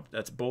out,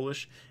 that's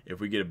bullish. If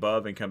we get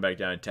above and come back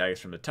down and tag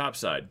us from the top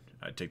side,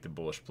 I'd take the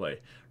bullish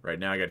play. Right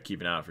now, I got to keep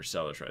an eye out for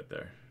sellers right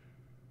there.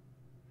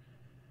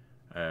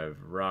 I have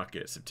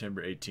Rocket,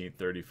 September 18th,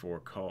 34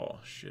 call.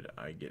 Should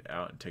I get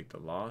out and take the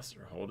loss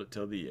or hold it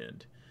till the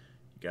end?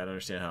 You got to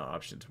understand how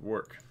options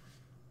work.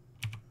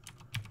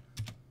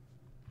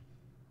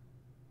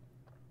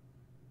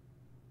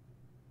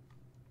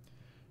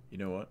 You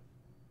know what?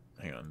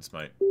 Hang on, this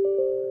might...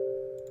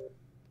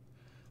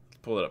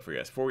 pull it up for you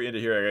guys. Before we end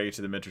it here, I gotta get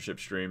to the mentorship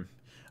stream.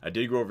 I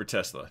did go over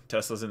Tesla.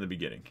 Tesla's in the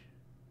beginning.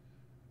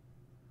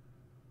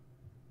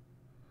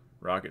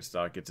 Rocket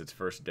stock gets its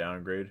first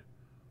downgrade.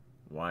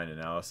 Wine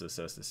analysis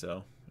says to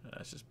sell.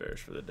 That's just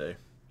bearish for the day.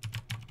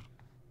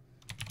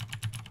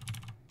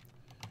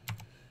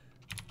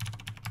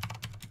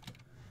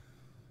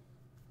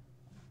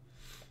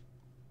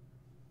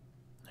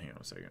 Hang on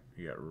a second.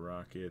 You got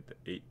Rocket, the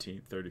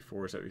 18th,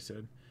 34. Is that what you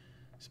said?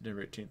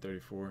 September 18th,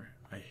 34.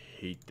 I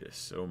hate this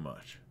so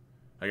much.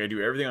 I gotta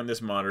do everything on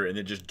this monitor, and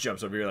it just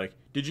jumps over here like,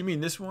 did you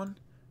mean this one?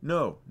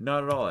 No,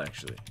 not at all,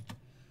 actually.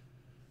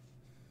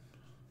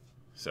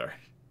 Sorry.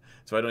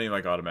 So I don't even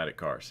like automatic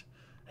cars.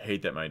 I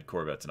hate that my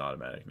Corvette's an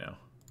automatic now.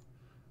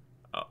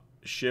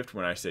 Shift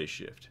when I say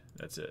shift.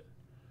 That's it.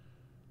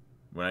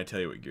 When I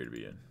tell you what gear to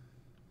be in.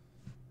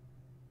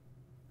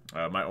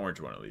 My orange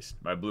one, at least.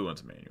 My blue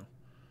one's a manual.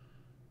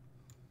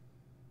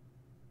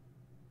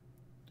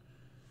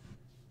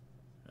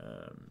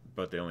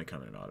 But they only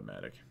come in an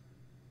automatic.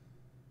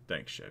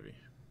 Thanks, Chevy.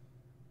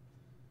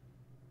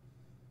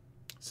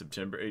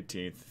 September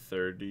 18th,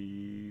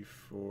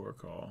 34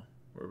 call.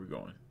 Where are we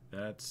going?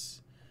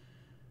 That's...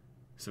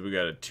 So we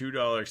got a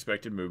 $2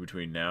 expected move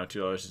between now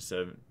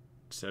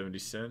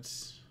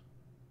 $2.70.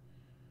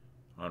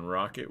 On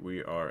Rocket,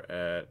 we are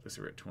at... Let's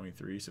see, we're at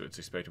 23, so it's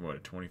expecting, what, a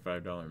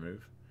 $25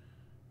 move?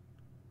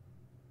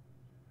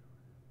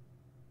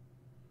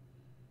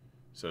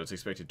 So it's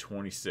expected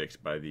 26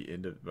 by the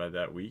end of... by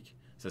that week.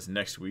 So that's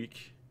next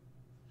week.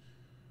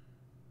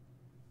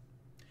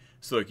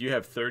 So look, you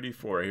have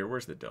 34 right here.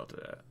 Where's the delta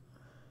at?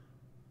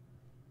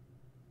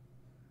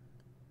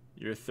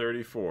 You're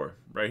 34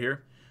 right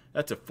here.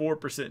 That's a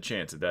 4%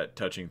 chance of that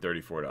touching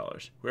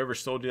 $34. Whoever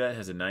sold you that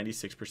has a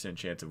 96%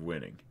 chance of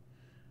winning.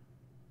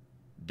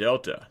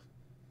 Delta.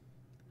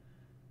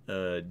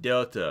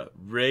 Delta.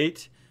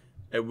 Rate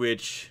at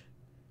which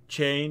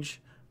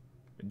change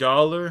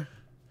dollar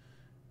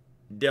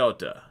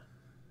delta.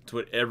 It's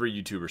what every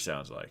YouTuber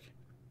sounds like.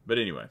 But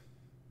anyway.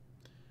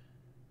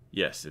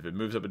 Yes, if it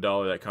moves up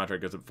 $1, that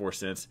contract goes up 4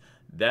 cents.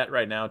 That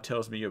right now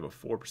tells me you have a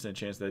 4%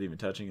 chance of that even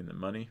touching in the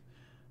money.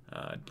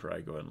 I'd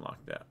probably go ahead and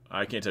lock that.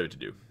 I can't tell you what to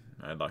do.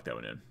 I'd lock that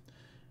one in.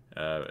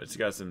 It's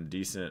got some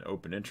decent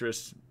open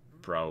interest.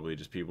 Probably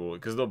just people,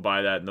 because they'll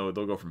buy that and they'll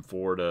go from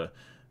 4 to,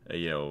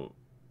 you know,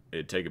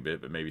 it'd take a bit,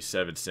 but maybe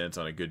 7 cents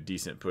on a good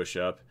decent push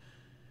up.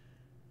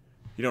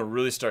 You don't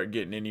really start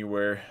getting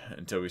anywhere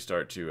until we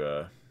start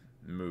to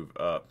move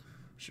up.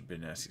 Should be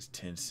nasty is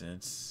 10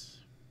 cents.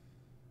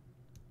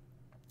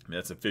 I mean,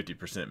 that's a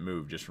 50%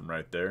 move just from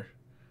right there.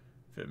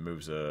 If it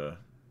moves it'd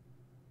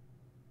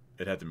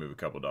have to move a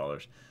couple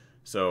dollars.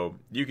 So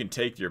you can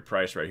take your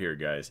price right here,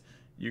 guys.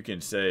 You can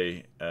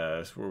say,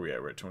 so where are we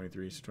at? We're at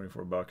 23, so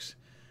 24 bucks.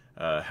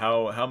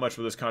 How much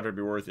will this contract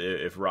be worth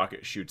if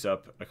Rocket shoots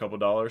up a couple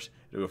dollars?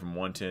 It'll go from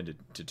 110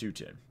 to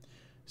 210.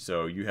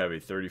 So you have a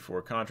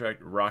 34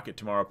 contract. Rocket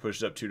tomorrow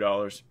pushes up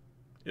 $2.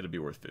 It'll be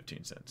worth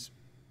 15 cents.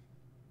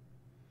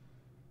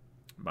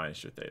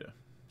 Minus your theta.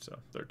 So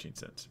 13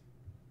 cents.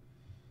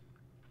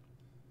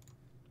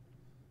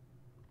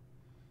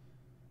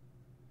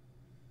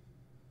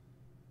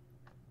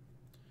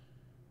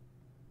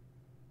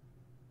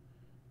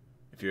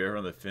 If you're ever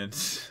on the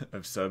fence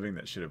of subbing,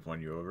 that should have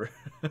won you over.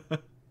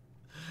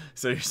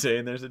 So you're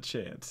saying there's a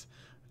chance.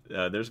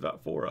 There's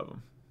about 4 of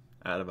them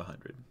out of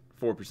 100.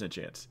 4%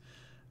 chance.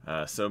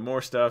 So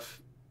more stuff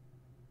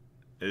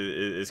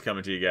is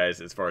coming to you guys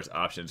as far as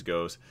options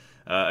goes.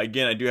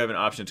 Again, I do have an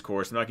options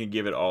course. I'm not going to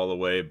give it all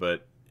away,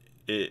 but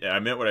I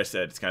meant what I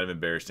said. It's kind of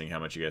embarrassing how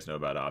much you guys know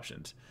about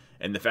options.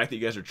 And the fact that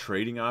you guys are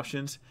trading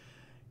options,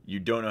 you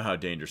don't know how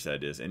dangerous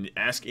that is. And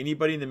ask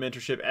anybody in the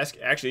mentorship, ask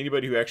actually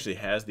anybody who actually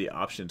has the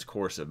options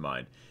course of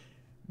mine.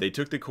 They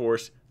took the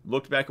course,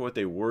 looked back at what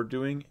they were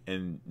doing,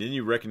 and then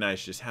you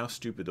recognize just how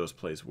stupid those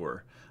plays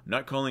were. I'm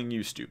not calling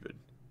you stupid.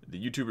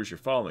 The YouTubers you're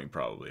following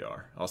probably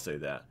are. I'll say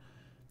that.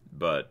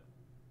 But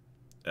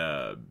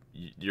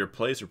your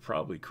plays are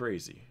probably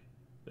crazy.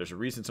 There's a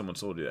reason someone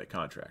sold you that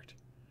contract.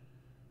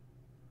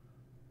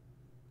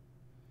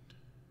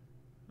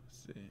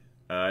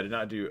 I did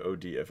not do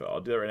ODFL.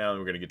 I'll do that right now, and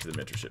we're going to get to the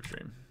mentorship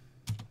stream.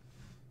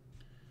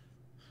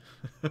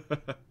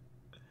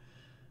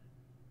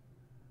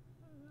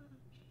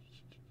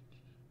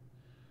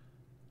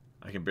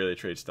 I can barely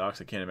trade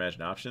stocks. I can't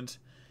imagine options.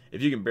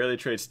 If you can barely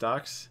trade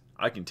stocks,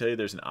 I can tell you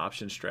there's an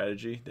option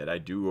strategy that I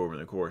do go over in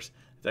the course.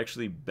 It's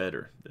actually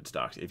better than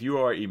stocks. If you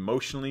are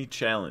emotionally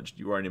challenged,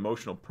 you are an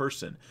emotional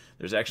person,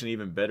 there's actually an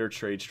even better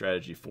trade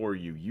strategy for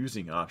you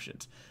using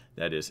options.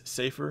 That is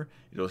safer.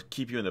 It'll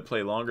keep you in the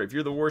play longer. If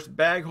you're the worst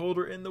bag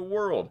holder in the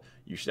world,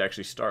 you should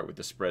actually start with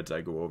the spreads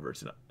I go over.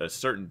 It's a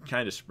certain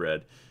kind of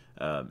spread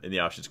in the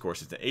options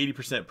course. It's an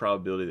 80%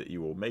 probability that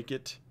you will make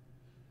it.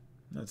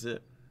 That's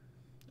it.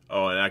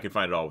 Oh, and I can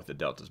find it all with the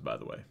deltas, by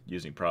the way,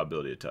 using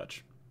probability of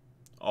touch.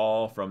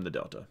 All from the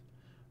delta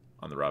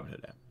on the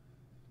Robinhood app.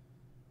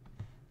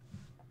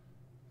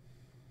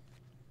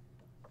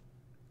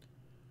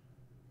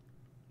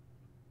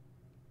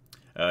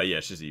 Yeah,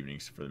 it's just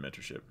evenings for the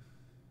mentorship.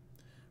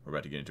 We're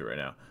about to get into it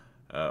right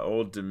now.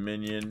 Old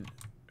Dominion.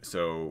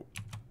 So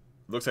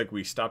looks like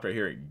we stopped right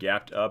here. It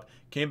gapped up,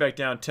 came back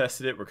down,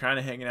 tested it. We're kind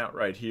of hanging out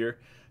right here.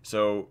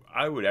 So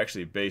I would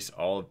actually base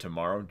all of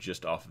tomorrow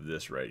just off of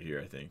this right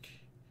here, I think.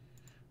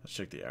 Let's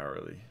check the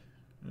hourly.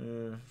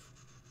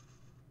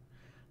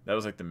 That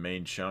was like the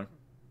main chunk.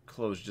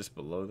 Closed just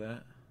below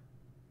that.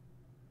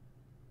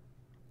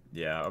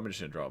 Yeah, I'm just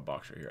going to draw a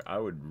box right here. I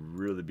would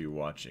really be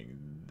watching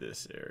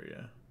this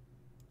area.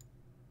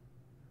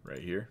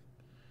 Right here.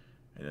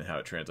 And then how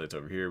it translates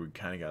over here. We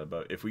kind of got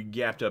about... If we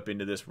gapped up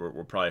into this, we're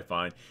probably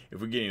fine. If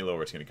we get any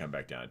lower, it's going to come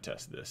back down and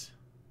test this.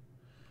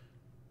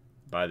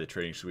 Buy the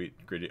trading suite.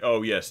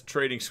 Oh, yes.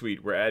 Trading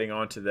suite. We're adding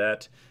on to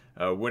that.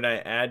 When I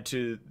add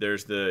to...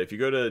 There's the... If you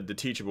go to the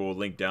Teachable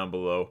link down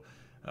below...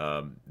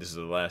 this is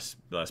the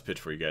last pitch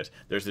for you guys.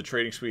 There's the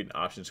trading suite and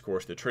options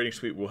course. The trading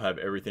suite will have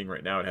everything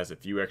right now. It has a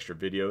few extra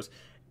videos.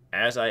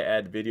 As I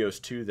add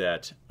videos to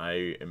that,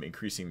 I am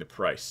increasing the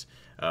price.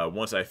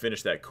 Once I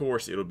finish that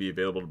course, it'll be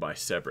available to buy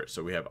separate.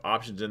 So we have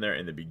options in there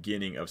in the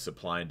beginning of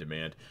supply and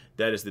demand.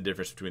 That is the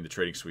difference between the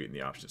trading suite and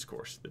the options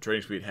course. The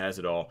trading suite has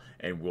it all,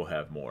 and we'll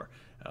have more.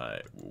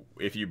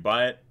 If you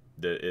buy it,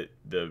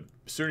 the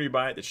sooner you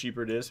buy it, the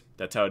cheaper it is.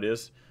 That's how it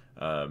is.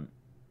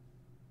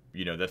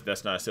 You know,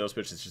 that's not a sales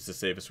pitch. It's just the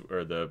safest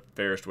or the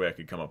fairest way I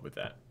could come up with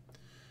that.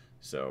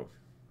 So,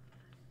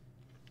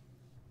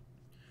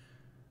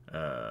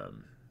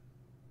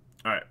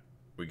 all right,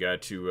 we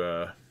got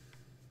to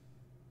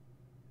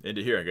end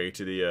it here. I got to get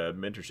to the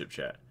mentorship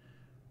chat.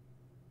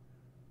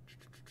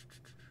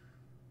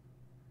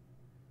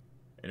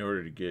 In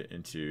order to get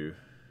into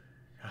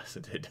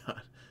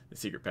the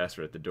secret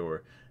password at the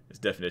door, its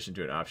definition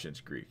to an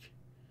options Greek.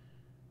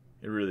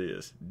 It really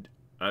is.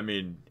 I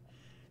mean,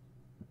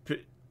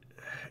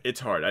 it's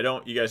hard.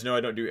 You guys know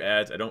I don't do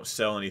ads. I don't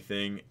sell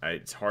anything.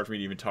 It's hard for me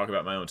to even talk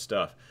about my own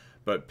stuff.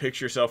 But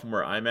picture yourself from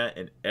where I'm at,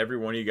 and every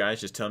one of you guys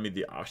just tell me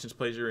the options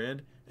plays you're in.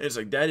 And it's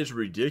like, that is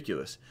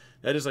ridiculous.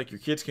 That is like your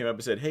kids came up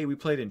and said, hey, we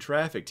played in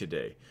traffic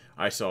today.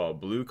 I saw a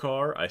blue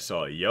car. I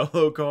saw a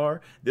yellow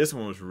car. This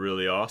one was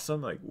really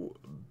awesome. Like,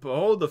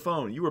 hold the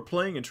phone. You were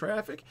playing in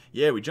traffic?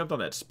 Yeah, we jumped on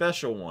that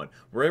special one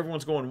where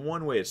everyone's going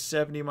one way at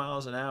 70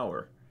 miles an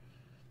hour.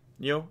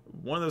 You know,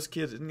 one of those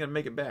kids isn't going to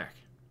make it back.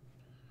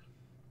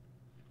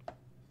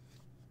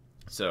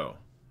 So,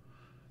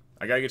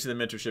 I got to get to the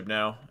mentorship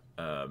now.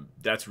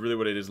 That's really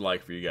what it is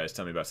like for you guys.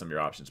 Tell me about some of your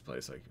options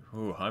plays. Like,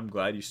 ooh, I'm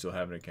glad you still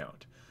have an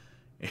account.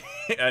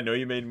 I know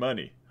you made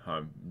money.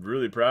 I'm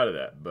really proud of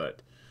that,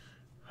 but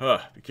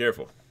be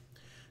careful.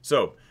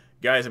 So,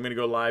 guys, I'm going to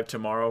go live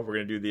tomorrow. We're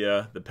going to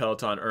do the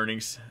Peloton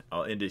earnings.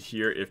 I'll end it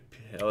here. If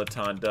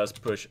Peloton does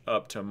push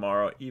up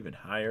tomorrow even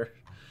higher,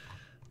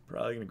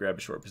 probably going to grab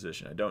a short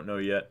position. I don't know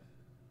yet.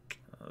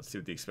 Let's see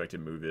what the expected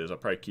move is. I'll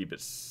probably keep it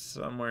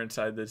somewhere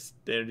inside the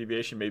standard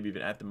deviation, maybe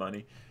even at the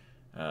money.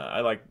 I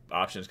like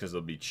options because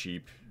they'll be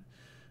cheap.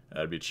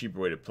 It'll be a cheaper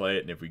way to play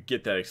it. And if we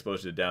get that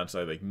exposure to the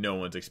downside like no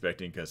one's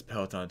expecting because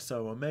Peloton's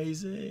so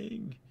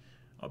amazing,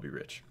 I'll be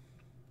rich.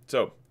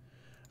 So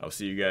I'll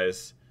see you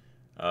guys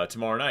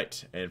tomorrow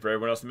night. And for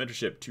everyone else in the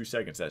mentorship, 2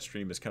 seconds. That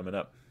stream is coming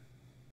up.